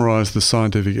has summarised the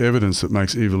scientific evidence that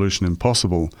makes evolution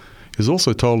impossible. He's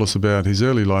also told us about his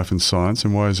early life in science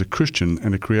and why he's a Christian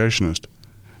and a creationist.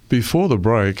 Before the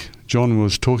break, John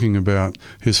was talking about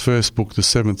his first book, The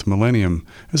Seventh Millennium.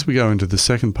 As we go into the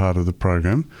second part of the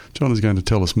program, John is going to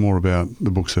tell us more about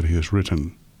the books that he has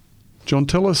written. John,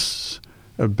 tell us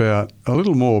about a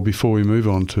little more before we move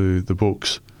on to the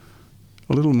books,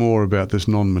 a little more about this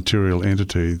non-material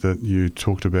entity that you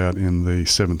talked about in The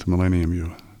Seventh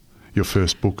Millennium, your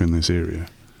first book in this area.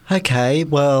 Okay,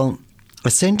 well,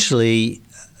 essentially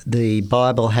the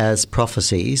Bible has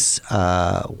prophecies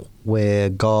where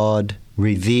God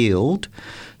revealed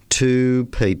to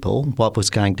people what was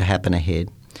going to happen ahead.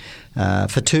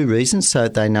 For two reasons. So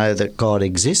they know that God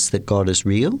exists, that God is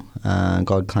real.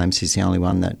 God claims he's the only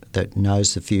one that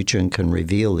knows the future and can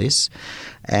reveal this.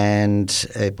 And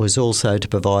it was also to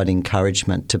provide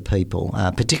encouragement to people,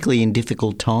 particularly in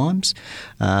difficult times,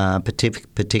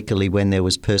 particularly when there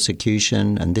was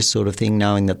persecution and this sort of thing,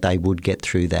 knowing that they would get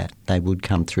through that. They would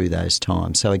come through those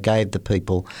times. So it gave the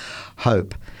people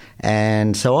hope.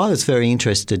 And so I was very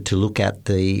interested to look at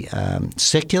the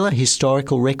secular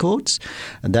historical records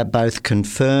that both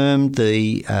confirmed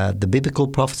the biblical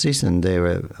prophecies, and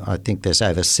I think there's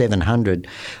over 700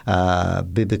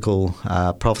 biblical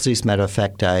prophecies. Matter of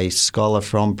fact, a scholar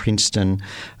from Princeton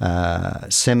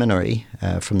Seminary,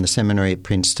 from the seminary at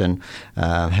Princeton,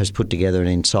 has put together an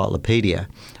encyclopedia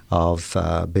of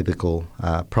biblical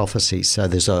prophecies. So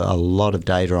there's a lot of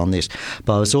data on this.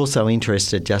 But I was also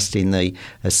interested just in the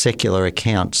secular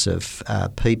accounts of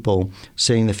people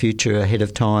seeing the future ahead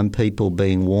of time, people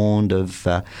being warned of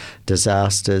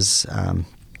disasters.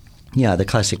 The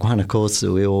classic one, of course,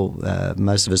 that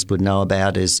most of us would know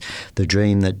about is the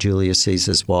dream that Julius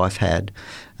Caesar's wife had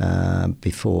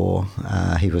before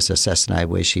he was assassinated,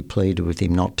 where she pleaded with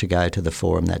him not to go to the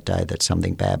forum that day, that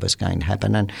something bad was going to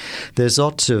happen. And there's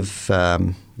lots of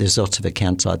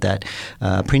accounts like that.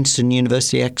 Princeton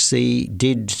University actually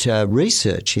did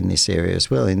research in this area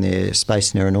as well, in their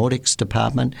Space and Aeronautics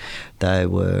department. They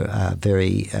were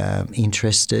very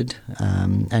interested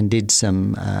and did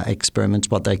some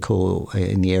experiments, what they call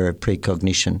in the area of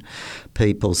precognition,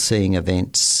 people seeing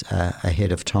events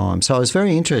ahead of time. So I was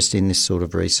very interested in this sort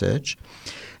of research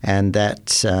and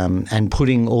that and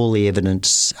putting all the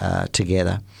evidence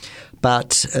together.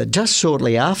 But just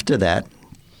shortly after that,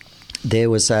 there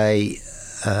was a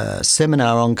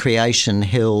seminar on creation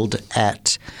held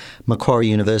at Macquarie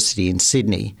University in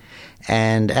Sydney.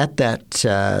 And at that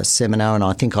seminar, and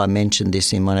I think I mentioned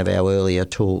this in one of our earlier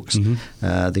talks,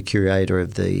 the curator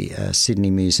of the Sydney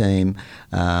Museum,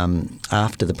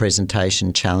 after the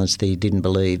presentation, challenged that he didn't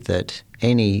believe that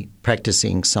any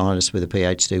practicing scientist with a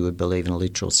PhD would believe in a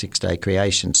literal six-day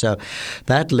creation. So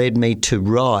that led me to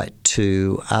write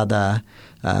to other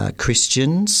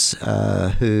Christians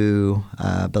who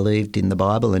believed in the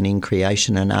Bible and in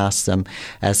creation and asked them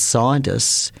as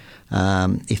scientists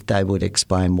if they would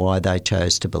explain why they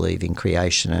chose to believe in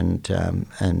creation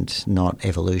and not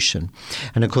evolution.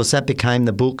 And of course that became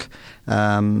the book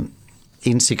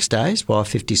In 6 Days, Why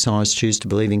 50 Scientists Choose to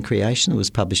Believe in Creation. It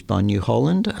was published by New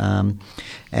Holland.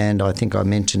 And I think I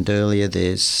mentioned earlier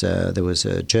there was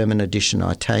a German edition,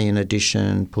 Italian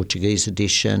edition, Portuguese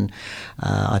edition.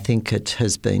 I think it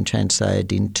has been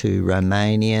translated into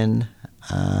Romanian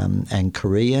and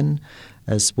Korean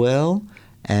as well.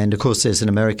 And, of course, there's an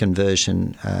American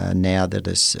version now that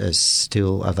is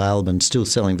still available and still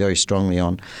selling very strongly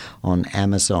on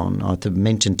Amazon. I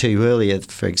mentioned to you earlier,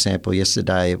 for example,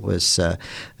 yesterday it was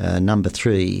number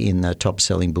 3 in the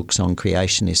top-selling books on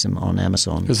creationism on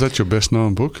Amazon. Is that your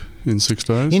best-known book, In 6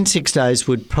 Days? In 6 Days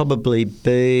would probably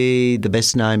be the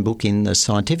best-known book in the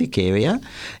scientific area.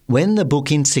 When the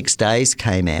book In 6 Days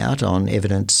came out on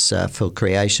evidence for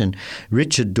creation,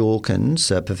 Richard Dawkins,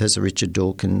 Professor Richard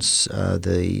Dawkins,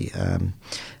 the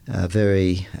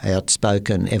very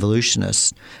outspoken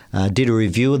evolutionist, did a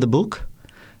review of the book.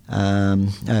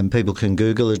 And people can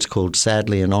Google it. It's called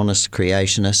Sadly an Honest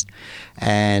Creationist.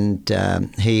 And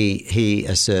he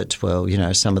asserts, well, you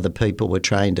know, some of the people were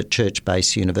trained at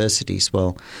church-based universities.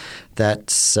 Well,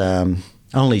 that's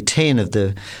only 10 of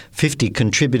the 50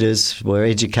 contributors were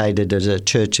educated at a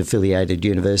church-affiliated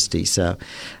university. So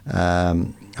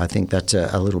I think that's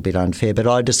a little bit unfair. But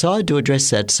I decided to address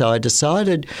that. So I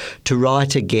decided to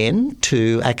write again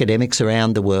to academics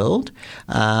around the world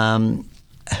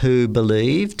who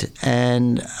believed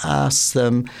and asked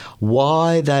them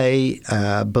why they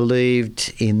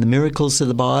believed in the miracles of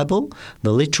the Bible,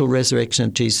 the literal resurrection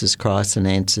of Jesus Christ, and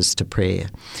answers to prayer.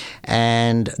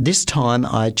 And this time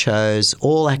I chose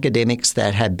all academics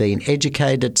that had been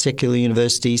educated at secular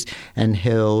universities and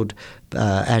held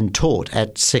and taught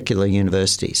at secular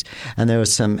universities. And there were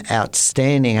some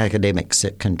outstanding academics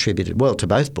that contributed, well, to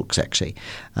both books actually.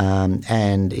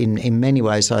 And in many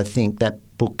ways I think that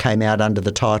book came out under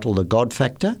the title The God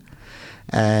Factor,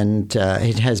 and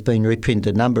it has been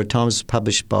reprinted a number of times,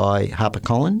 published by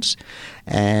HarperCollins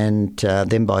and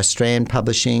then by Strand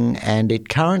Publishing, and it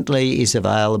currently is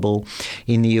available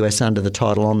in the US under the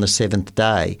title On the Seventh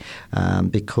Day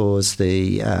because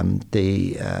the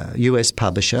US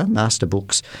publisher, Master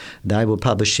Books, they were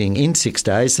publishing In 6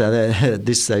 Days, so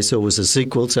this they saw was a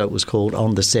sequel, so it was called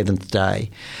On the Seventh Day.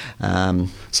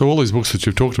 So all these books that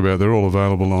you've talked about, they're all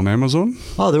available on Amazon?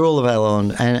 Oh, they're all available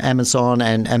on Amazon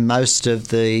and most of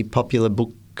the popular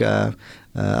book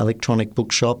electronic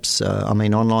bookshops,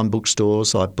 online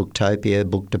bookstores like Booktopia,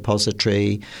 Book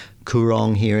Depository,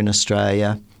 Koorong here in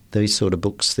Australia. These sort of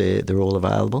books, they're all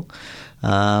available.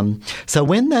 So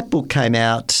when that book came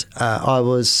out, I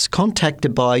was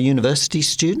contacted by a university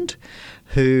student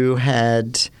who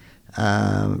had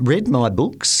read my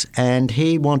books, and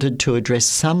he wanted to address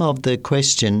some of the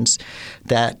questions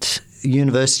that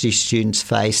university students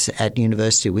face at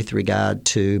university with regard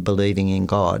to believing in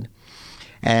God.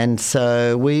 And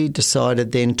so we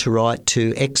decided then to write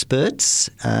to experts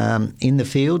in the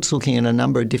fields, looking at a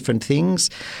number of different things,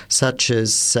 such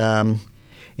as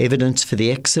evidence for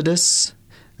the Exodus,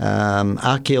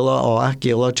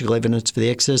 archaeological evidence for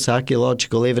the Exodus,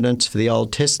 archaeological evidence for the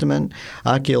Old Testament,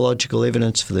 archaeological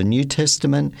evidence for the New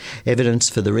Testament, evidence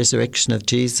for the resurrection of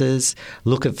Jesus,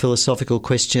 look at philosophical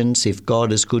questions. If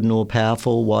God is good and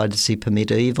all-powerful, why does he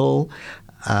permit evil?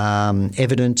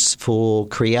 Evidence for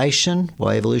creation,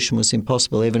 why evolution was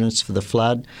impossible, evidence for the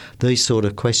flood, these sort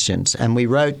of questions. And we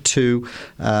wrote to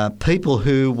people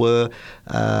who were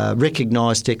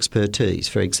recognised expertise.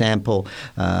 For example,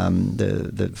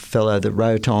 the fellow that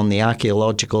wrote on the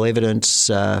archaeological evidence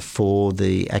for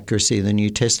the accuracy of the New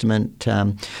Testament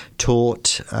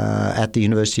taught at the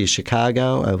University of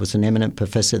Chicago, was an eminent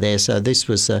professor there. So this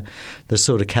was the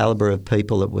sort of calibre of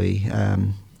people that we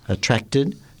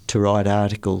attracted to write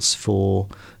articles for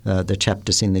the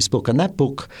chapters in this book. And that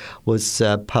book was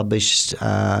published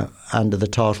under the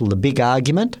title The Big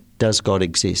Argument, Does God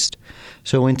Exist?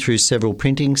 So I went through several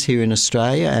printings here in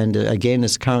Australia, and again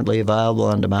is currently available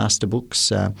under Master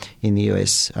Books in the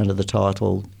US under the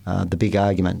title The Big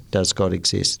Argument, Does God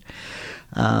Exist?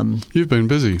 You've been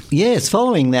busy. Yes,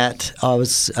 following that, I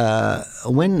was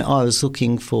when I was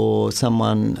looking for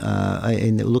someone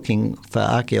looking for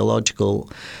archaeological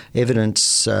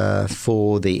evidence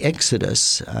for the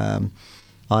Exodus,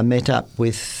 I met up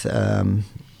with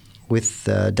with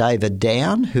David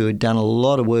Down, who had done a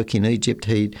lot of work in Egypt.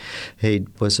 He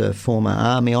was a former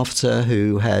army officer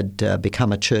who had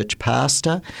become a church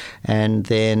pastor and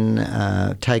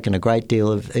then taken a great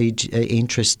deal of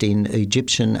interest in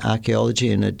Egyptian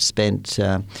archaeology and had spent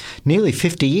nearly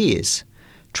 50 years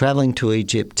travelling to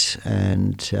Egypt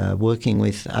and working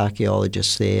with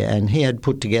archaeologists there. And he had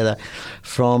put together,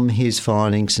 from his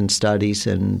findings and studies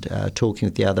and talking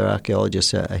with the other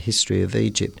archaeologists, a history of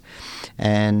Egypt.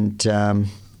 And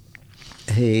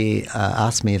he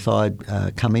asked me if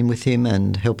I'd come in with him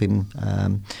and help him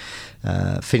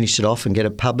finish it off and get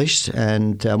it published.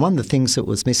 And one of the things that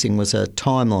was missing was a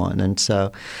timeline. And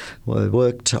so we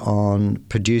worked on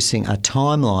producing a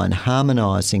timeline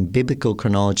harmonising biblical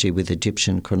chronology with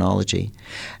Egyptian chronology.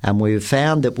 And we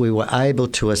found that we were able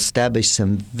to establish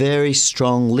some very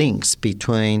strong links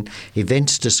between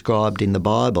events described in the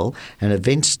Bible and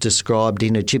events described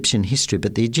in Egyptian history.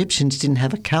 But the Egyptians didn't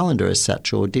have a calendar as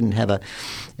such, or didn't have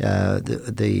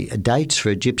the dates for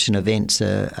Egyptian events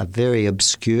are very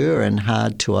obscure and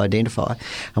hard to identify.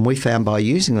 And we found by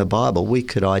using the Bible we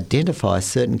could identify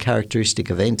certain characteristic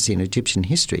events in Egyptian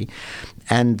history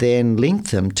and then link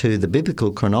them to the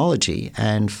biblical chronology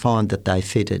and find that they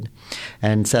fitted.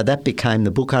 And so that became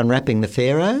the book Unwrapping the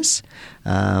Pharaohs.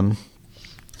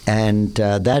 And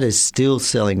that is still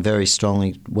selling very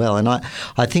strongly well. And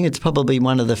I think it's probably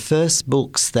one of the first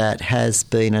books that has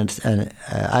been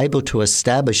able to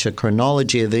establish a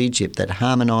chronology of Egypt that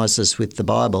harmonises with the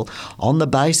Bible on the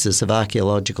basis of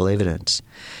archaeological evidence.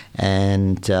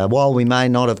 And while we may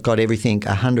not have got everything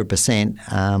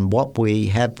 100%, what we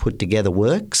have put together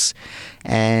works.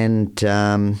 And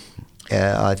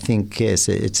I think, yes,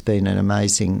 it's been an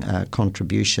amazing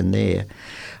contribution there.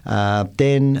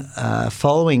 Then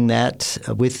following that,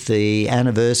 with the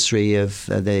anniversary of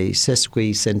the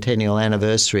sesquicentennial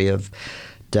anniversary of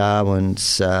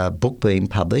Darwin's book being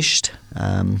published,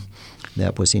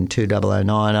 that was in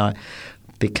 2009, I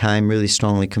became really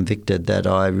strongly convicted that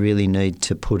I really need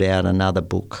to put out another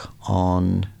book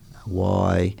on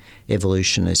why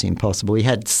evolution is impossible. We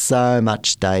had so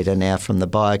much data now from the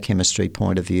biochemistry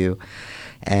point of view.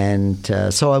 And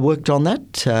so I worked on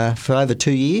that for over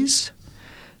 2 years.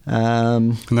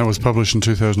 And that was published in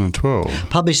 2012?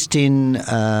 Published in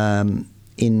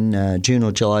June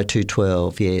or July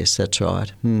 2012, yes, that's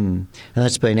right. And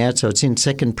that's been out, so it's in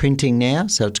second printing now,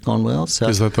 so it's gone well. So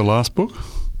is that the last book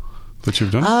that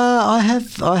you've done? I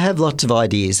have lots of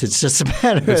ideas. It's just a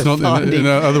matter of finding, in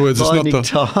other words, time.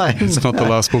 It's not the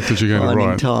last book that you're going to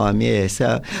write. Time, yeah.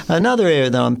 So another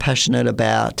area that I'm passionate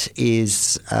about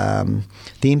is the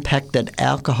impact that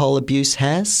alcohol abuse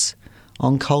has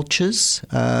on cultures.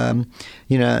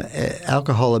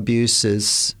 Alcohol abuse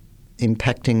is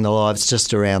impacting the lives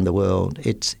just around the world.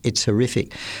 It's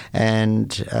horrific.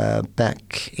 And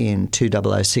back in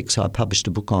 2006, I published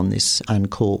a book on this,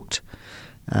 Uncorked.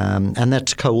 And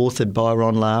that's co-authored by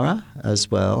Ron Lara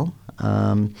as well.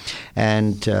 And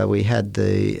we had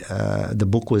the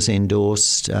book was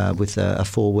endorsed with a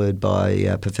foreword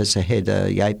by Professor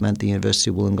Hedda Yateman at the University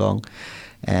of Wollongong,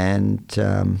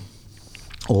 and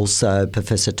also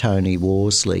Professor Tony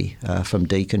Worsley from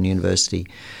Deakin University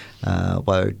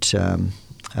wrote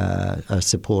a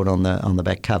support on the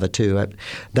back cover too.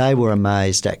 They were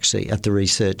amazed actually at the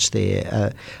research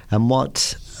there, and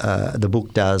what the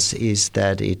book does is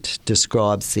that it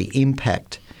describes the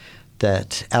impact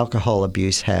that alcohol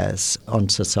abuse has on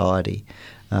society,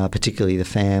 particularly the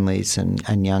families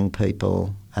and young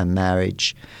people and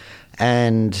marriage.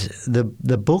 And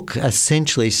the book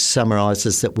essentially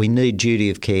summarises that we need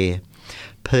duty of care.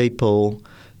 People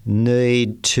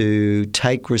need to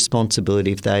take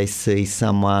responsibility if they see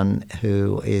someone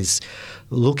who is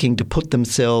looking to put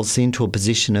themselves into a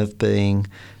position of being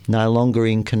no longer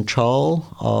in control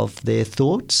of their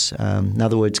thoughts, in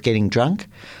other words, getting drunk,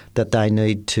 that they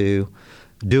need to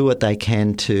do what they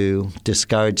can to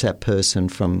discourage that person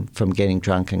from getting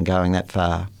drunk and going that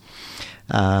far.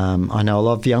 I know a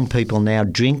lot of young people now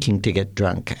drinking to get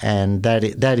drunk, and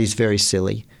that is very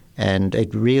silly. And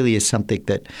it really is something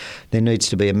that there needs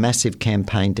to be a massive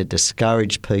campaign to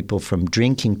discourage people from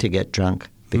drinking to get drunk,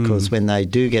 because when they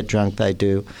do get drunk, they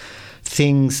do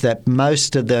things that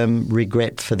most of them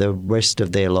regret for the rest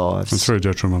of their lives. It's very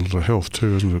detrimental to health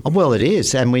too, isn't it? Well, it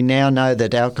is. And we now know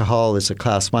that alcohol is a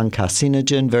class 1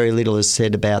 carcinogen. Very little is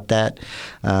said about that.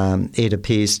 It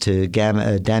appears to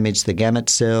damage the gamete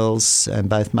cells,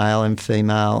 both male and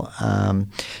female.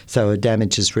 So it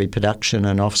damages reproduction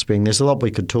and offspring. There's a lot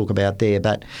we could talk about there,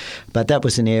 but that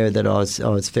was an area that I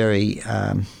was very,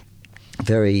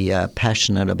 very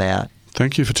passionate about.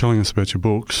 Thank you for telling us about your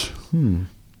books.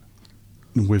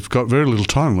 we've got very little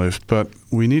time left, but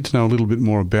we need to know a little bit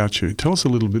more about you. Tell us a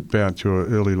little bit about your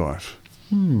early life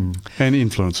and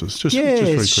influences. Just very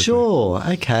quickly. Sure.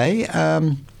 Okay.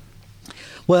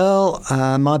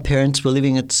 My parents were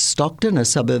living at Stockton, a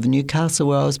suburb of Newcastle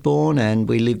where I was born, and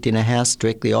we lived in a house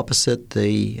directly opposite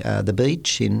the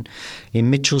beach in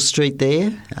Mitchell Street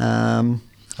there,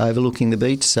 overlooking the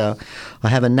beach. So I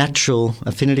have a natural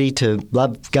affinity to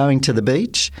love going to the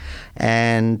beach.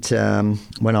 And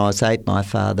when I was 8, my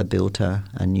father built a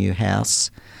new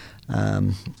house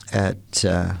at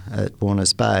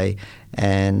Warners Bay,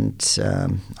 and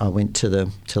I went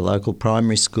to local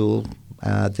primary school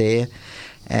there.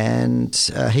 And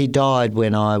he died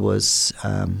when I was,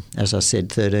 as I said,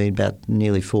 13, about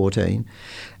nearly 14.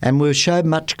 And we were showed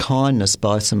much kindness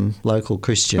by some local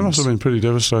Christians. That must have been pretty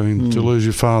devastating to lose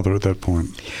your father at that point.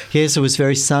 Yes, it was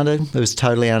very sudden. It was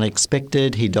totally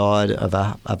unexpected. He died of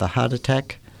a heart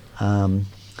attack. I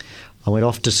went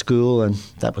off to school, and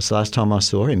that was the last time I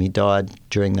saw him. He died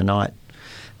during the night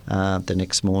the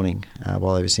next morning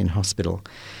while he was in hospital.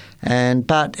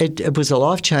 But it was a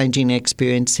life-changing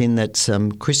experience in that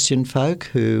some Christian folk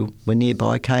who were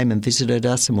nearby came and visited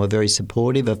us and were very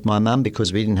supportive of my mum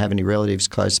because we didn't have any relatives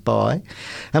close by,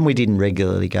 and we didn't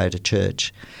regularly go to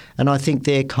church. And I think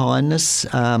their kindness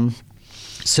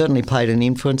certainly played an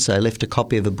influence. They left a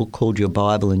copy of a book called Your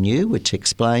Bible and You, which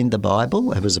explained the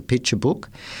Bible. It was a picture book.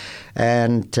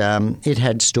 And it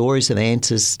had stories of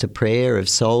answers to prayer of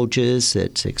soldiers.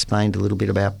 It explained a little bit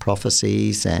about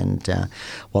prophecies and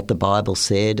what the Bible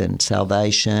said and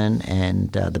salvation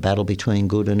and the battle between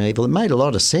good and evil. It made a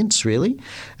lot of sense, really.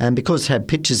 And because it had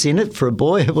pictures in it, for a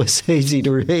boy, it was easy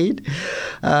to read.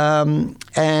 And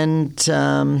as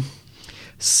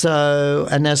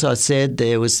I said,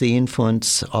 there was the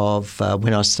influence of,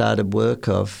 when I started work,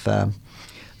 of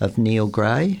Neil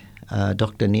Gray.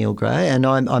 Dr. Neil Gray, and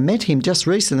I met him just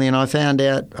recently, and I found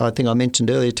out, I think I mentioned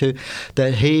earlier too,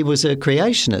 that he was a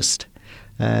creationist,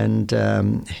 and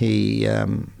he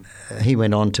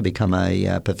went on to become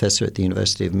a professor at the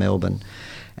University of Melbourne.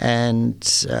 And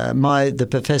the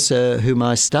professor whom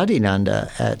I studied under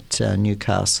at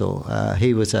Newcastle,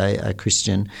 he was a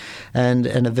Christian, and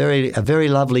a very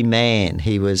lovely man.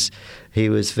 He was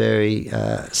very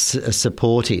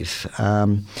supportive.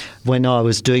 When I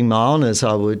was doing my honours,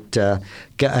 I would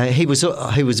he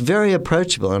was very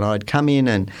approachable, and I'd come in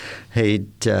and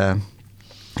he'd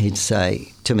say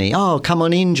to me, "Oh, come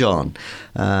on in, John.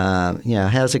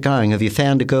 How's it going? Have you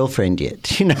found a girlfriend yet?"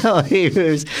 He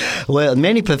was,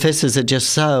 many professors are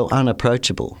just so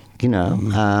unapproachable,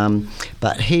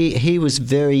 but he was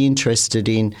very interested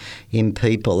in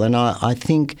people, and I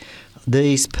think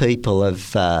these sort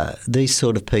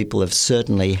of people have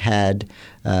certainly had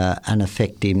an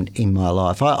effect in my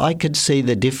life. I could see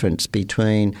the difference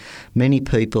between many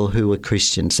people who were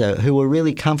Christians, who were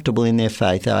really comfortable in their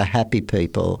faith. They were happy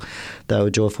people. They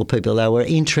were joyful people. They were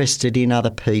interested in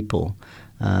other people.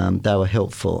 They were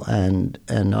helpful, and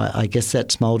I guess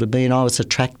that's moulded me, and I was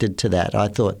attracted to that. I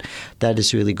thought that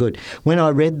is really good. When I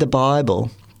read the Bible,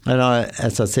 and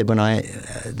as I said, when I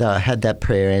had that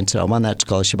prayer answer, I won that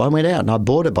scholarship, I went out and I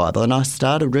bought a Bible and I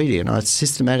started reading it, and I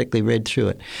systematically read through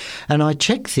it. And I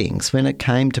checked things when it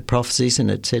came to prophecies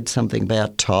and it said something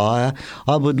about Tyre.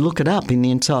 I would look it up in the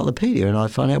encyclopedia and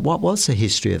I'd find out what was the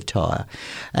history of Tyre.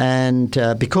 And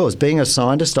because being a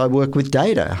scientist, I work with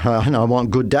data and I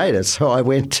want good data. So I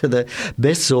went to the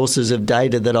best sources of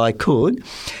data that I could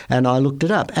and I looked it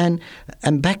up. And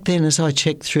back then, as I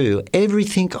checked through,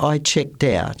 everything I checked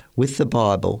out with the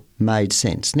Bible made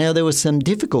sense. Now, there were some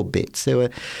difficult bits. There were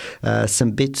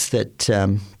some bits that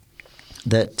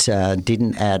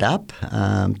didn't add up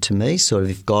to me, sort of,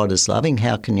 if God is loving,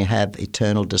 how can you have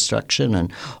eternal destruction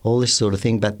and all this sort of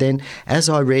thing. But then as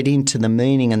I read into the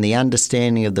meaning and the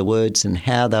understanding of the words and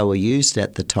how they were used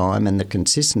at the time and the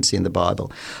consistency in the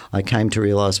Bible, I came to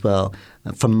realise,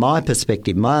 from my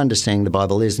perspective, my understanding of the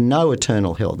Bible, there's no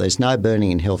eternal hell. There's no burning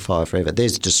in hellfire forever.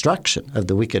 There's destruction of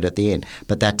the wicked at the end.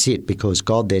 But that's it, because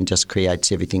God then just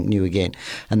creates everything new again.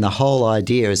 And the whole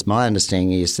idea, as my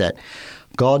understanding is, that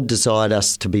God desired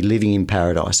us to be living in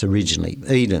paradise originally,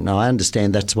 Eden. I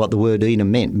understand that's what the word Eden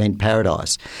meant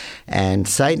paradise. And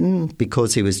Satan,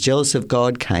 because he was jealous of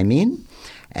God, came in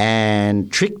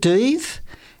and tricked Eve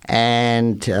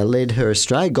and led her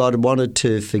astray. God wanted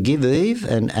to forgive Eve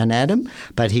and Adam,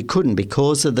 but he couldn't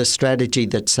because of the strategy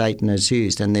that Satan has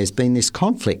used. And there's been this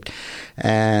conflict.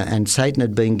 And Satan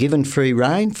had been given free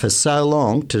rein for so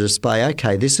long to display,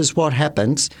 okay, this is what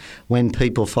happens when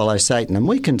people follow Satan. And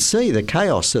we can see the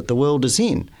chaos that the world is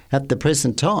in. at the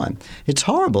present time. It's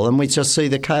horrible, and we just see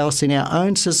the chaos in our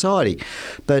own society.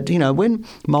 But, when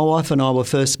my wife and I were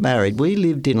first married, we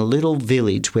lived in a little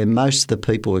village where most of the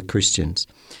people were Christians.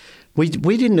 We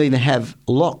didn't even have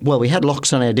we had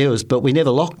locks on our doors, but we never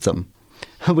locked them.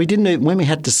 We didn't. When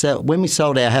we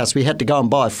sold our house, we had to go and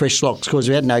buy fresh locks because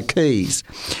we had no keys.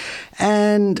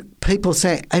 And people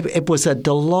say it was a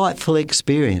delightful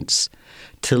experience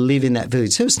to live in that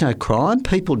village. There was no crime.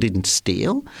 People didn't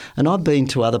steal. And I've been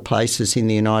to other places in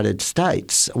the United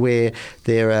States where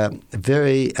there are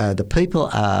the people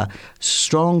are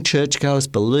strong churchgoers,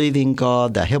 believe in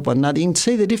God, they help one another. You can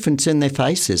see the difference in their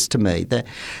faces to me.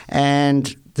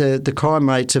 The crime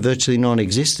rates are virtually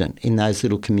non-existent in those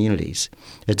little communities.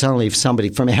 It's only if somebody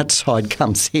from outside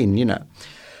comes in,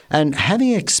 And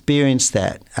having experienced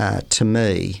that, to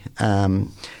me,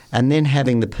 and then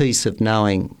having the peace of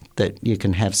knowing that you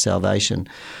can have salvation,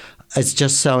 it's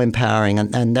just so empowering.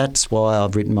 And that's why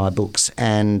I've written my books.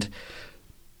 And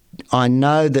I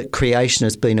know that creation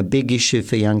has been a big issue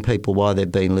for young people while they've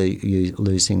been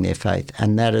losing their faith.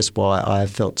 And that is why I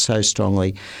have felt so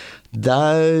strongly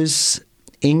those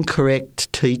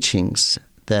incorrect teachings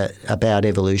about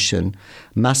evolution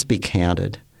must be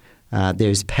countered. There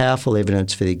is powerful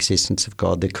evidence for the existence of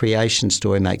God. The creation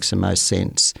story makes the most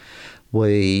sense.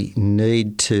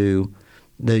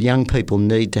 The young people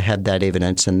need to have that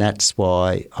evidence, and that's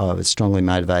why I was strongly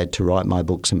motivated to write my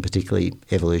books, and particularly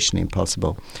Evolution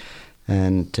Impossible.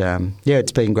 And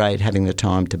it's been great having the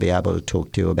time to be able to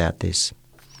talk to you about this.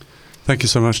 Thank you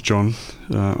so much, John.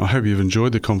 I hope you've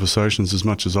enjoyed the conversations as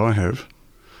much as I have.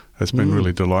 It's been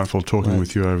really delightful talking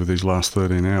with you over these last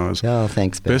 13 hours. Oh,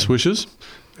 thanks, Ben. Best wishes,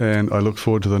 and I look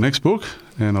forward to the next book,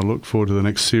 and I look forward to the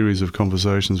next series of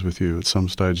conversations with you at some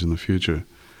stage in the future.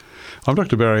 I'm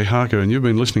Dr. Barry Harker, and you've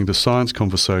been listening to Science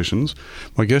Conversations.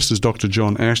 My guest is Dr.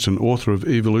 John Ashton, author of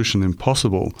Evolution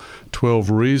Impossible, 12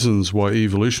 Reasons Why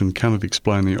Evolution Cannot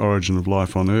Explain the Origin of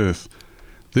Life on Earth.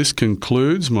 This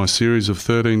concludes my series of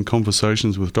 13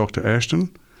 conversations with Dr. Ashton.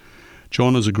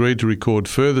 John has agreed to record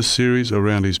further series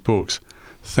around his books.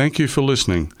 Thank you for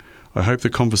listening. I hope the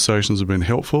conversations have been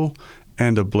helpful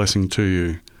and a blessing to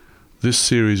you. This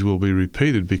series will be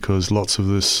repeated because lots of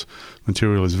this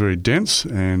material is very dense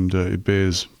and it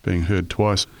bears being heard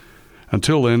twice.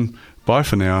 Until then, bye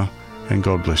for now, and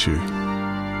God bless you.